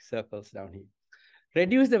 3 circles down here.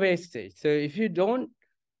 Reduce the wastage. So if you don't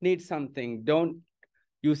need something, don't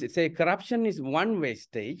use it. Say corruption is one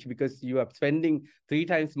wastage because you are spending 3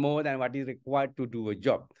 times more than what is required to do a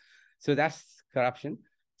job. So that's corruption.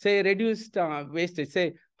 Say reduced wastage,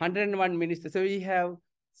 say 101 ministers. So we have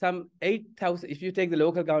some 8,000, if you take the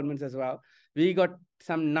local governments as well, we got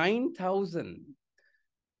some 9,000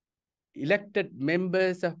 elected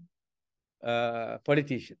members of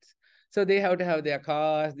politicians. So they have to have their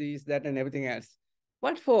cars, this, that, and everything else.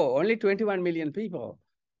 What for? Only 21 million people.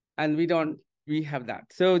 And we have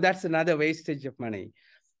that. So that's another wastage of money.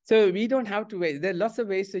 So we don't have to waste. There are lots of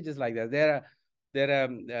wastages like that. There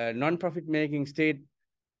are non-profit making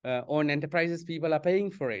state-owned enterprises. People are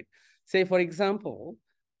paying for it. Say, for example,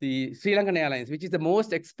 the Sri Lankan Airlines, which is the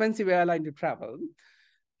most expensive airline to travel,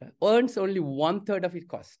 earns only 1/3 of its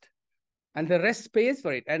cost. And the rest pays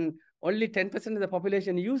for it. And only 10% of the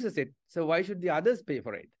population uses it. So why should the others pay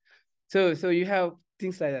for it? So you have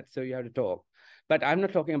things like that. So you have to talk. But I'm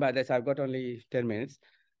not talking about this. I've got only 10 minutes.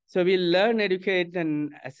 So we learn, educate,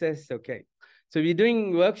 and assess. Okay. So we're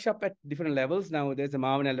doing workshop at different levels. Now there's a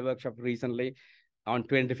Marvinella workshop recently. On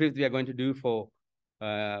 25th, we are going to do for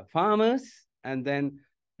farmers. And then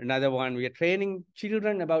another one, we are training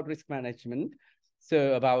children about risk management.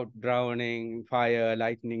 So about drowning, fire,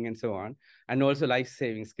 lightning, and so on. And also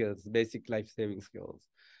life-saving skills, basic life-saving skills.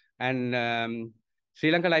 And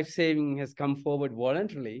Sri Lanka Life Saving has come forward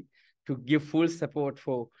voluntarily to give full support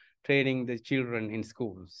for training the children in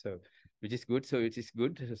schools. So, which is good. So it is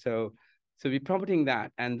good. So we're promoting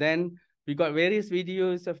that. And then we got various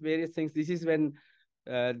videos of various things. This is when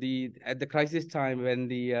at the crisis time when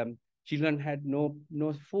the children had no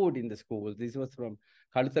food in the schools. This was from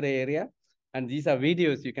Kalutara area. And these are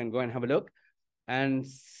videos you can go and have a look and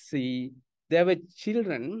see. There were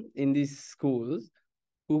children in these schools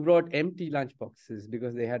who brought empty lunch boxes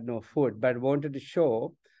because they had no food, but wanted to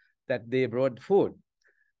show that they brought food.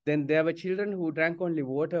 Then there were children who drank only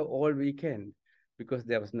water all weekend because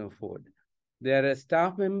there was no food. There are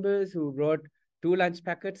staff members who brought 2 lunch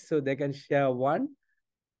packets so they can share one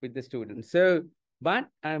with the students. So, but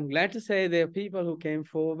I'm glad to say there are people who came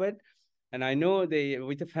forward, and I know they,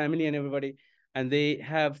 with the family and everybody, and they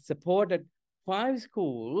have supported 5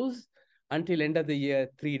 schools until end of the year,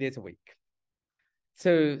 3 days a week.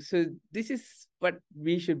 So this is what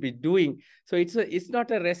we should be doing. So it's not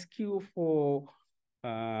a rescue for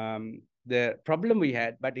the problem we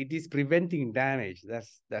had, but it is preventing damage.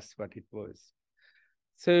 That's what it was.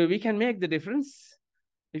 So we can make the difference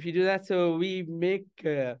if you do that. So we make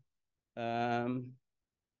try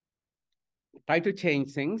to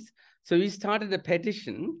change things. So we started a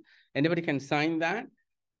petition. Anybody can sign that,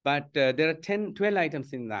 but there are 12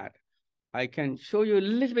 items in that. I can show you a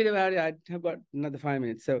little bit about it. I have got another 5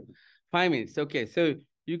 minutes. So 5 minutes. Okay. So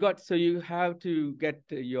you have to get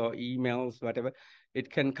your emails, whatever. It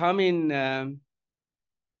can come in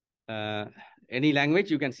any language.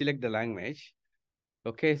 You can select the language.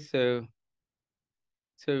 Okay. So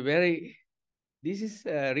this is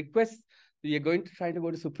a request. We are going to try to go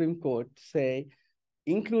to Supreme Court, say,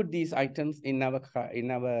 include these items in our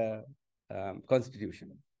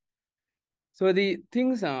constitution. So the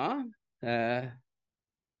things are,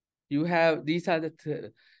 you have, these are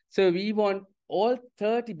so we want all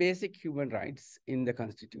 30 basic human rights in the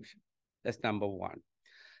constitution. That's number 1.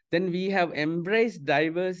 Then we have embraced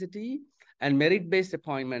diversity and merit-based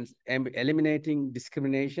appointments, eliminating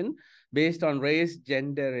discrimination based on race,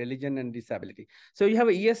 gender, religion, and disability. So you have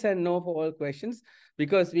a yes and no for all questions,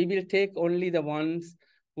 because we will take only the ones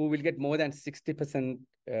who will get more than 60%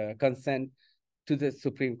 consent to the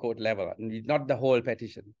Supreme Court level, not the whole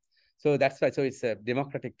petition. So that's why, so it's a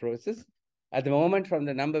democratic process. At the moment, from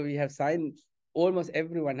the number we have signed, almost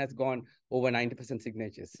everyone has gone over 90%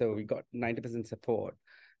 signatures. So we got 90% support.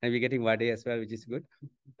 And we're getting Wade as well, which is good.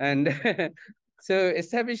 And so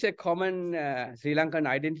establish a common Sri Lankan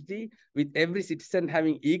identity with every citizen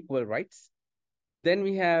having equal rights. Then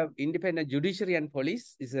we have independent judiciary and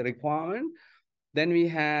police is a requirement. Then we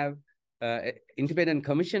have independent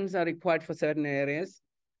commissions are required for certain areas.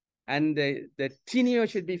 And the tenure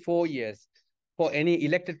should be 4 years for any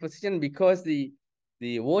elected position, because the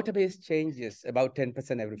voter base changes about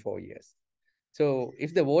 10% every 4 years. So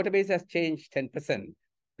if the voter base has changed 10%,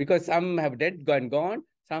 because some have dead, gone,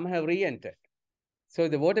 some have re-entered. So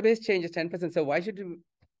the voter base changes 10%. So why should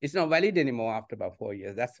it's not valid anymore after about 4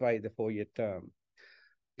 years? That's why the 4-year term.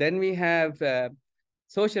 Then we have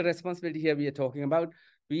social responsibility here we are talking about.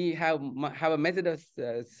 We have a method of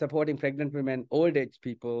supporting pregnant women, old age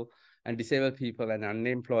people, and disabled people, and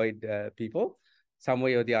unemployed people, some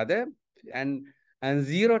way or the other. And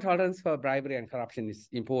zero tolerance for bribery and corruption is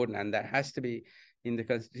important, and that has to be in the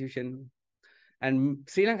constitution. And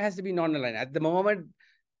Sri Lanka has to be non-aligned. At the moment,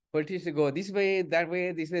 politicians go this way, that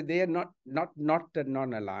way, this way. They are not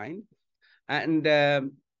non-aligned, and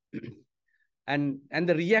and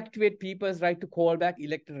the reactivate people's right to call back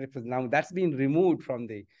elected representatives. Now that's been removed from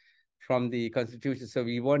the constitution. So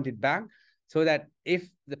we want it back, so that if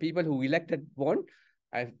the people who elected want,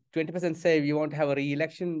 20% say we want to have a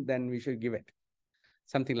re-election, then we should give it.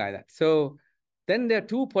 Something like that. So then there are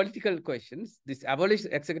two political questions. This abolish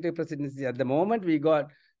executive presidency. At the moment, we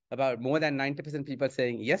got about more than 90% people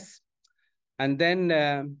saying yes. And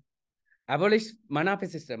then abolish Manape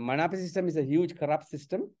system. Manape system is a huge corrupt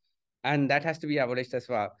system, and that has to be abolished as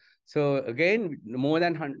well. So again, more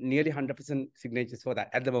than nearly 100% signatures for that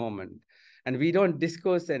at the moment. And we don't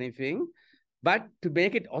discuss anything, but to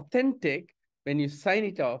make it authentic, when you sign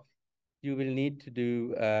it off, you will need to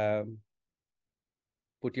do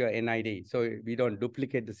put your NID, so we don't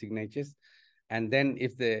duplicate the signatures. And then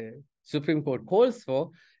if the Supreme Court calls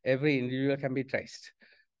for, every individual can be traced.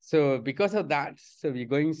 So because of that, so we're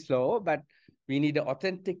going slow, but we need an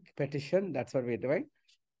authentic petition. That's what we're doing.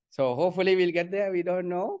 So hopefully we'll get there. We don't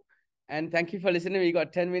know. And thank you for listening. We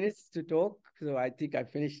got 10 minutes to talk. So I think I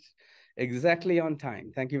finished exactly on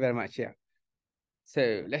time. Thank you very much. Yeah.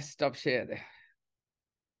 So let's stop share there.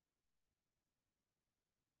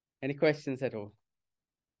 Any questions at all?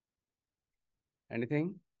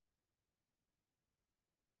 Anything?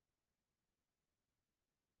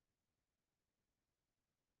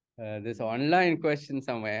 There's an online question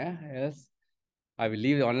somewhere. Yes. I will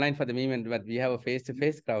leave the online for the moment, but we have a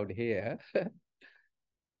face-to-face crowd here.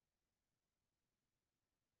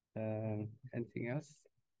 Anything else?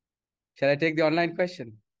 Shall I take the online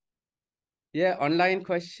question? Yeah, online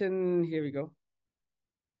question. Here we go.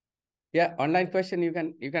 Yeah, online question. You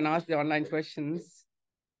can ask the online questions.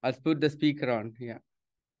 I'll put the speaker on. Yeah.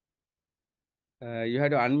 You have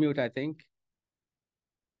to unmute, I think.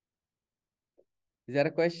 Is that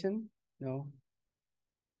a question? No.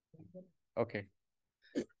 Okay.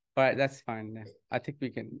 All right, that's fine. I think we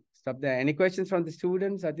can stop there. Any questions from the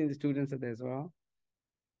students? I think the students are there as well.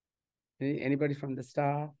 Anybody from the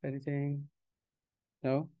staff? Anything?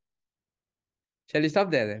 No? Shall we stop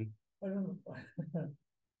there then?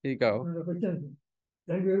 Here you go.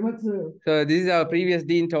 Thank you very much. So this is our previous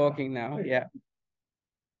dean talking now. Yeah.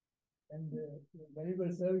 And valuable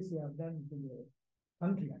service you have done to the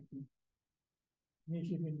country, actually.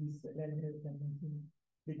 Initiating this land health and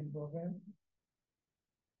treatment program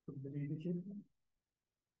to the leadership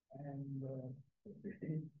and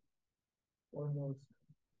almost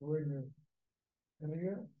ruined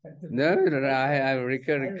career. No, I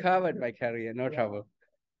recovered my career, no trouble.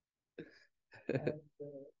 And,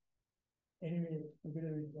 anyway,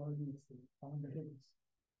 together with all these foundations,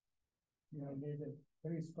 you know, there's a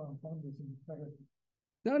very strong foundation in faculty.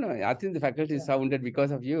 No, I think the faculty is founded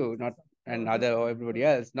because of you, not and other or everybody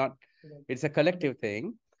else. Not, it's a collective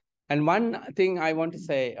thing. And one thing I want to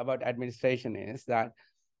say about administration is that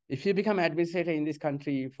if you become administrator in this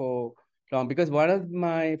country for long, because one of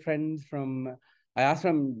my friends from, I asked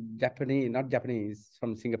from Japanese, not Japanese,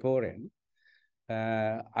 from Singaporean,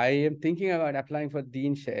 I am thinking about applying for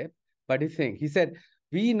deanship. What do you think? He said,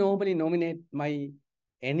 we normally nominate my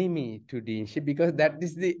enemy to deanship because that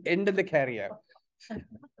is the end of the career.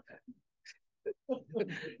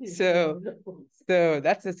 So, so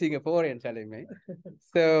that's a Singaporean telling me.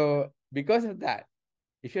 So because of that,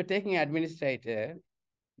 if you're taking administrator,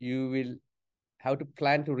 you will have to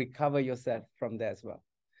plan to recover yourself from there as well.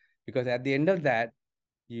 Because at the end of that,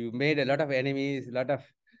 you made a lot of enemies, a lot of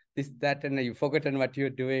this, that, and you've forgotten what you're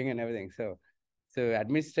doing and everything. So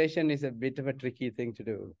administration is a bit of a tricky thing to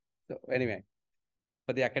do. So anyway,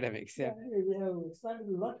 for the academics, yeah. We have expanded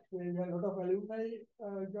a lot. We have a lot of alumni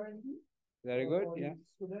joining. Very good, yeah.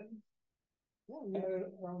 Students. Yeah, we are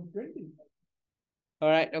around 20. All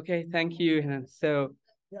right, okay, thank you. So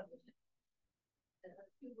yeah.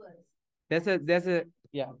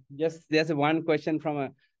 There's a one question from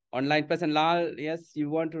a online person. Lal, yes, you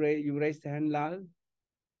want to raise the hand, Lal?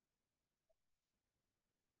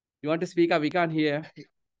 You want to speak up? We can't hear.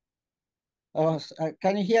 Oh,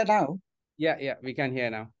 can you hear now? Yeah, we can hear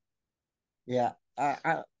now. Yeah.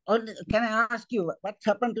 Can I ask you what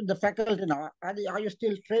happened to the faculty now? Are you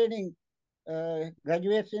still training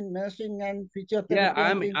graduates in nursing and physiotherapy? Yeah,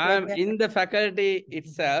 I'm in the faculty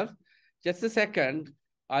itself. Just a second.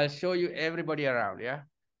 I'll show you everybody around. Yeah.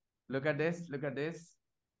 Look at this. Look at this.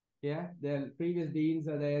 Yeah. The previous deans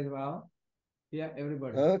are there as well. Yeah,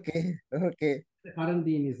 everybody. Okay. Okay. The current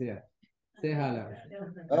dean is here. Say hello.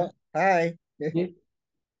 Oh, hi. Yeah.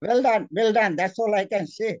 Well done. Well done. That's all I can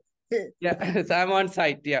say. Yeah. So I'm on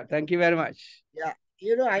site. Yeah. Thank you very much. Yeah.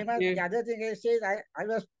 The other thing I say, I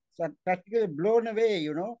was practically blown away,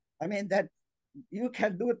 I mean, that you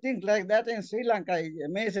can do things like that in Sri Lanka. It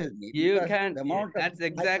amazes me. You can. The amount that's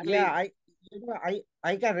exactly.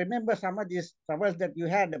 I can remember some of these troubles that you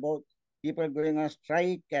had about people going on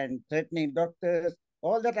strike and threatening doctors.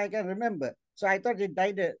 All that I can remember. So I thought it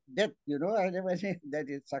died a death, I never knew that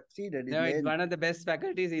it succeeded. No, it's one of the best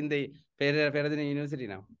faculties in the Peradeniya University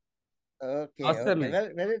now. Okay, awesome.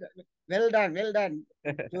 Okay. Well done,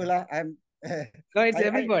 Chula. No, it's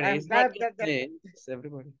everybody. I'm it's glad not that it's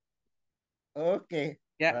everybody. Okay.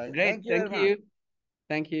 Yeah, right. great.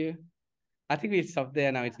 Thank you. I think we'll stop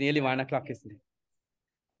there now. It's nearly 1 o'clock, isn't it?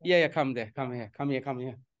 Yeah, come there. Come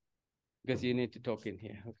here. Because you need to talk in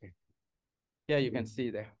here. Okay. Yeah, you can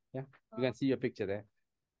see there. Yeah, you can see your picture there.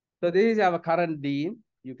 So this is our current dean.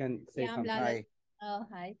 You can say something. Hi.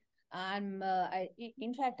 Hi.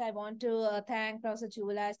 In fact, I want to thank Professor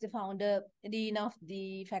Chula as the founder, dean of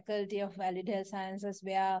the Faculty of Allied Health Sciences,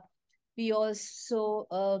 where we also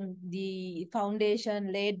the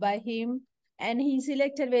foundation led by him, and he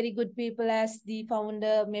selected very good people as the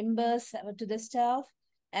founder members to the staff.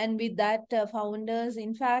 And with that founders,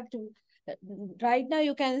 in fact, right now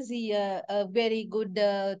you can see a very good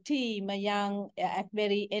team, a young,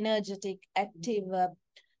 very energetic, active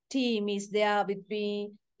team is there with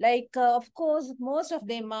me. Like, of course, most of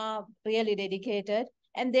them are really dedicated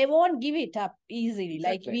and they won't give it up easily.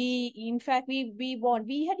 Like in fact,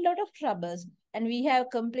 we had a lot of troubles and we have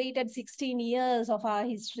completed 16 years of our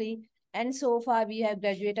history. And so far we have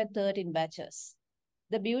graduated 13 batches.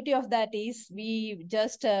 The beauty of that is we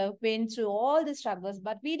just went through all the struggles,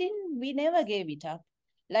 but we never gave it up.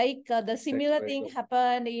 Like the similar thing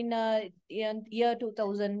happened in year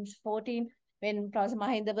 2014 when Professor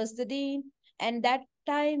Mahinda was the dean. And that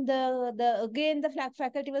time, the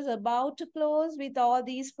faculty was about to close with all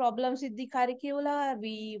these problems with the curricula.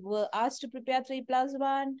 We were asked to prepare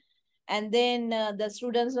 3+1. And then the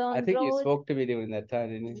students on I think you spoke to me during that time,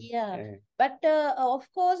 didn't you? Yeah. But of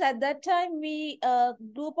course, at that time, we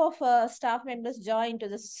group of staff members joined to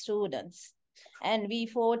the students. And we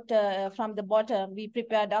fought from the bottom. We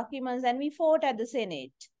prepared documents and we fought at the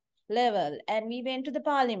Senate level. And we went to the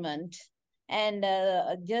parliament and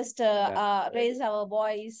raised our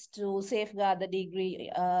voice to safeguard the degree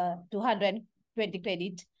 220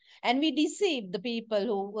 credit. And we deceived the people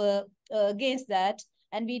who were against that.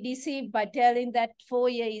 And we deceived by telling that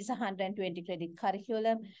 4-year is 120 credit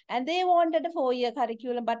curriculum. And they wanted a 4-year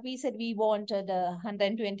curriculum, but we said we wanted a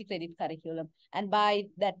 120 credit curriculum. And by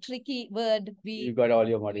that tricky word, you got all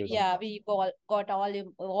your modules. Yeah, we got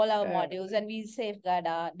all our modules and we safeguard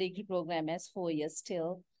our degree program as 4 years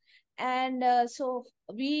still. And so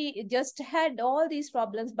we just had all these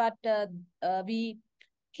problems, but we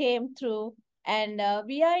came through and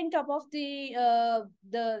we are in top of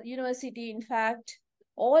the university. In fact,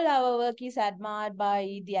 all our work is admired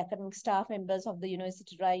by the academic staff members of the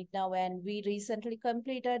university right now. And we recently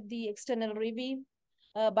completed the external review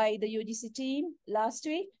by the UGC team last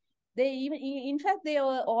week. They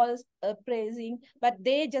were all praising, but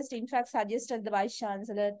they just in fact suggested the Vice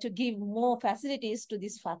Chancellor to give more facilities to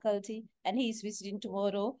this faculty, and he's visiting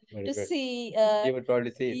tomorrow to see. You would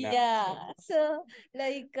probably see it now. Yeah, so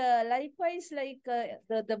likewise,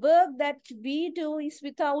 the work that we do is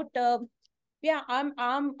without Yeah,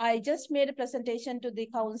 I just made a presentation to the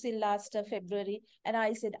council last February, and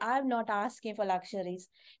I said, I'm not asking for luxuries.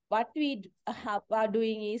 What we are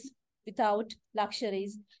doing is without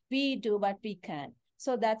luxuries. We do what we can.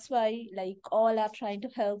 So that's why, like, all are trying to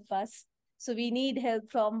help us. So we need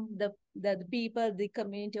help from the people, the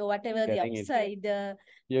community, or whatever the outside.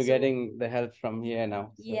 You're getting the help from here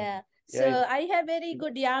now. So. Yeah. So I have very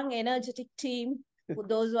good young, energetic team.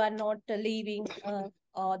 Those who are not leaving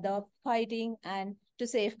or the fighting and to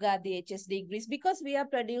safeguard the HS degrees, because we are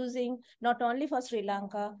producing not only for Sri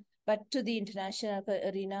Lanka but to the international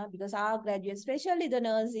arena, because our graduates, especially the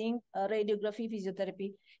nursing, radiography,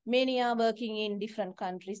 physiotherapy, many are working in different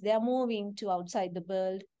countries. They are moving to outside the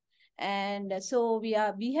world. And so we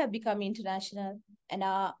have become international, and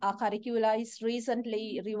our curricula is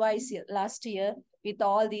recently revised last year with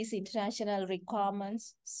all these international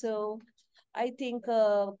requirements. So I think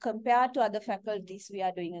compared to other faculties, we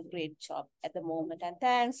are doing a great job at the moment. And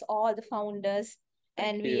thanks all the founders.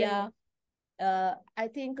 And we are, I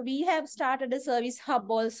think we have started a service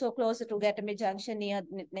hub also closer to Gatame Junction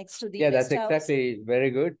next to the that's West House. exactly very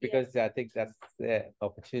good, because I think that's the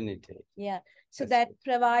opportunity. Yeah. So that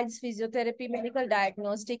provides physiotherapy, medical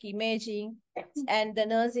diagnostic, imaging, and the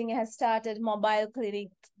nursing has started mobile clinic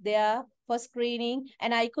there for screening.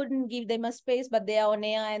 And I couldn't give them a space, but they are on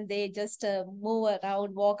air and they just move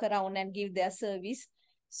around, walk around and give their service.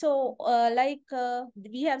 So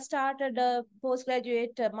we have started a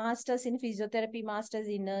postgraduate masters in physiotherapy, masters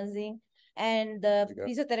in nursing. And the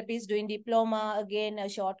physiotherapy is doing diploma, again, a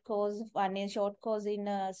short course, a short course in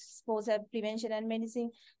sports prevention and medicine.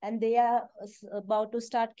 And they are about to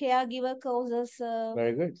start caregiver courses.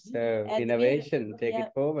 Very good. So innovation, take it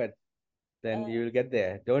forward. Then you will get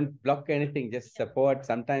there. Don't block anything, just support.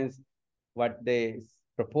 Sometimes what they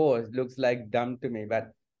propose looks like dumb to me,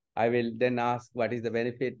 but I will then ask what is the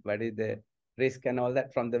benefit, what is the risk and all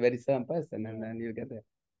that from the very same person, and then you get there.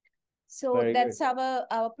 So very that's good.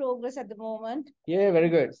 Our progress at the moment. Yeah, very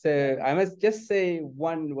good. So I must just say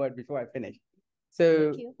one word before I finish.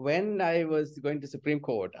 So when I was going to Supreme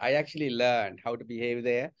Court, I actually learned how to behave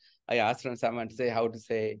there. I asked from someone to say how to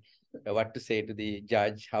say, what to say to the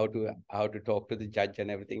judge, how to talk to the judge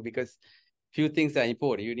and everything, because few things are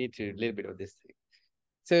important. You need to a little bit of this thing.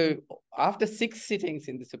 So after 6 sittings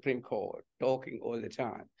in the Supreme Court, talking all the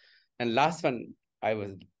time, and last one I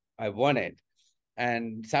won it.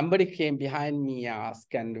 And somebody came behind me,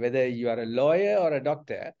 asked, and whether you are a lawyer or a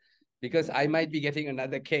doctor, because I might be getting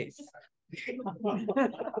another case.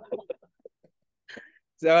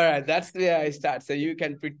 So, all right, that's where I start. So you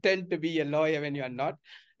can pretend to be a lawyer when you are not,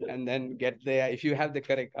 and then get there if you have the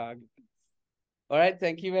correct arguments. All right,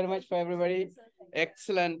 thank you very much for everybody.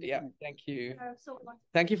 Excellent. Yeah, thank you.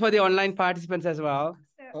 Thank you for the online participants as well.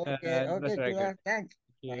 Okay, Chula, thanks.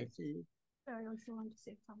 I also want to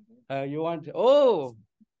say something. You want?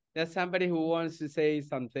 There's somebody who wants to say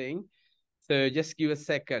something. So just give a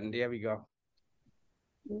second. Here we go.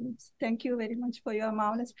 Thank you very much for your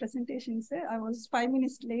marvelous presentation, sir. I was 5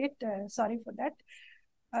 minutes late. Sorry for that.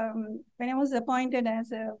 When I was appointed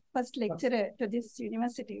as a first lecturer to this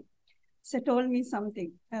university, sir told me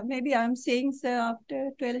something. Maybe I'm saying, sir, after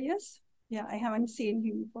 12 years. Yeah, I haven't seen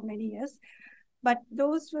him for many years. But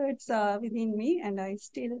those words are within me and I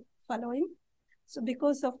still follow him. So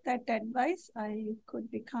because of that advice, I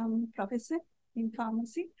could become professor in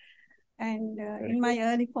pharmacy and in my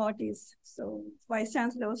early 40s. So Vice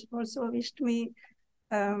Chancellor also wished me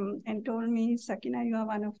and told me, Sakina, you are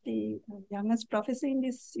one of the youngest professor in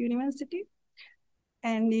this university.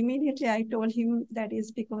 And immediately I told him that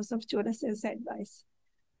is because of Chula's advice.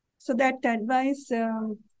 So that advice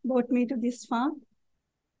brought me to this far.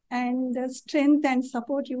 And the strength and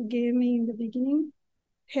support you gave me in the beginning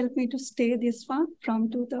helped me to stay this far from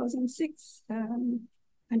 2006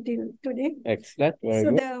 until today. Excellent. Very so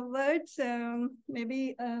good. The words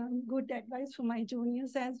maybe good advice for my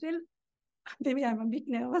juniors as well. Maybe I'm a bit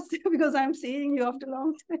nervous because I'm seeing you after a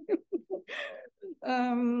long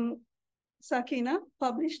time. Sakina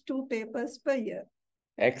published 2 papers per year.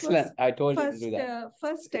 Excellent. I told you to do that.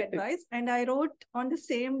 First advice, and I wrote on the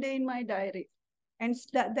same day in my diary. And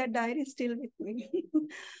that diary is still with me.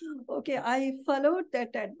 Okay, I followed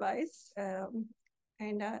that advice.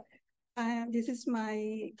 This is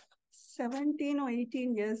my 17 or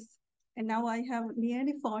 18 years. And now I have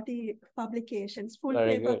nearly 40 publications, full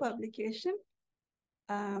paper publication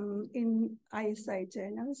in ISI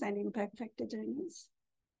journals and impact factor journals.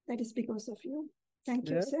 That is because of you. Thank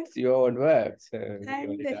you, sir. It's your own work. So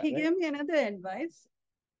and he gave me another advice.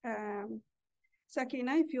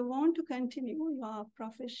 Sakina, if you want to continue your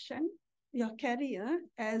profession, your career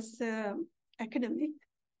as academic,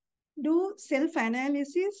 do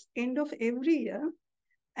self-analysis end of every year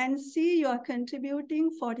and see you are contributing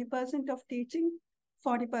 40% of teaching,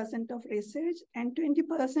 40% of research, and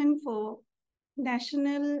 20% for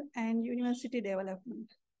national and university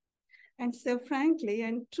development. And so frankly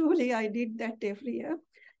and truly, I did that every year.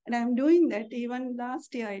 And I'm doing that. Even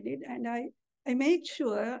last year I did. And I made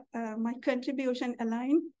sure my contribution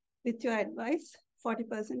aligned with your advice,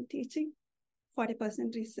 40% teaching,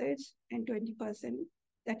 40% research, and 20%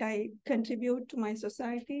 that I contribute to my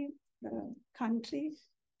society, country,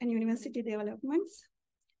 and university developments.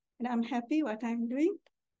 And I'm happy what I'm doing.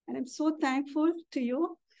 And I'm so thankful to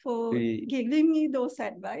you for giving me those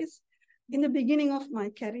advice in the beginning of my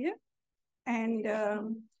career. And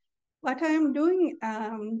what I'm doing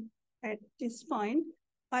at this point,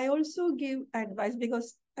 I also give advice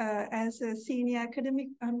because as a senior academic,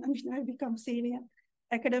 I've become senior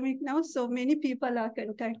academic now. So many people are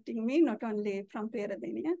contacting me, not only from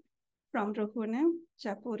Peradeniya, from Ruhuna,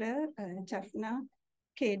 Japura, Jaffna,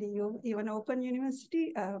 KDU, even Open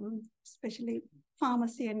University, especially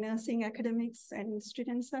pharmacy and nursing academics and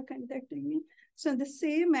students are contacting me. So the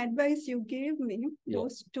same advice you gave me,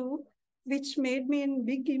 those two, which made me a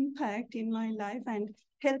big impact in my life and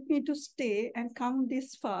helped me to stay and come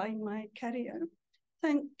this far in my career.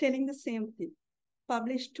 So I'm telling the same thing.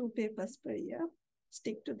 Publish 2 papers per year,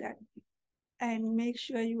 stick to that. And make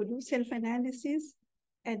sure you do self-analysis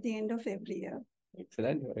at the end of every year.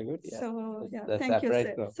 Excellent, very good. Yeah. So that's thank you, right,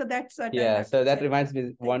 sir. So that's what so that reminds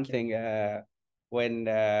me one Thank thing. When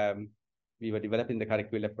we were developing the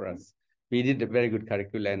curriculum for us, we did a very good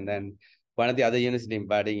curriculum, and then one of the other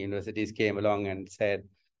budding universities came along and said,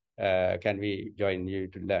 can we join you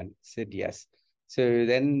to learn? I said yes. So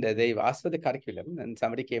then they asked for the curriculum, and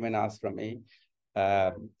somebody came and asked from me,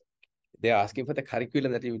 they're asking for the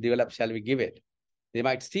curriculum that you developed, shall we give it? They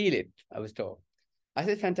might steal it, I was told. I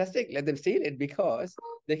said, fantastic, let them steal it because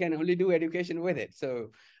they can only do education with it.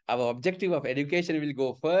 So our objective of education will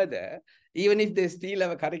go further, even if they steal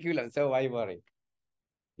our curriculum. So why worry?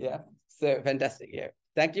 Yeah, so fantastic. Yeah.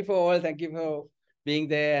 Thank you for all. Thank you for being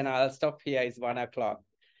there. And I'll stop here. It's 1 o'clock.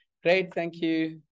 Great. Thank you.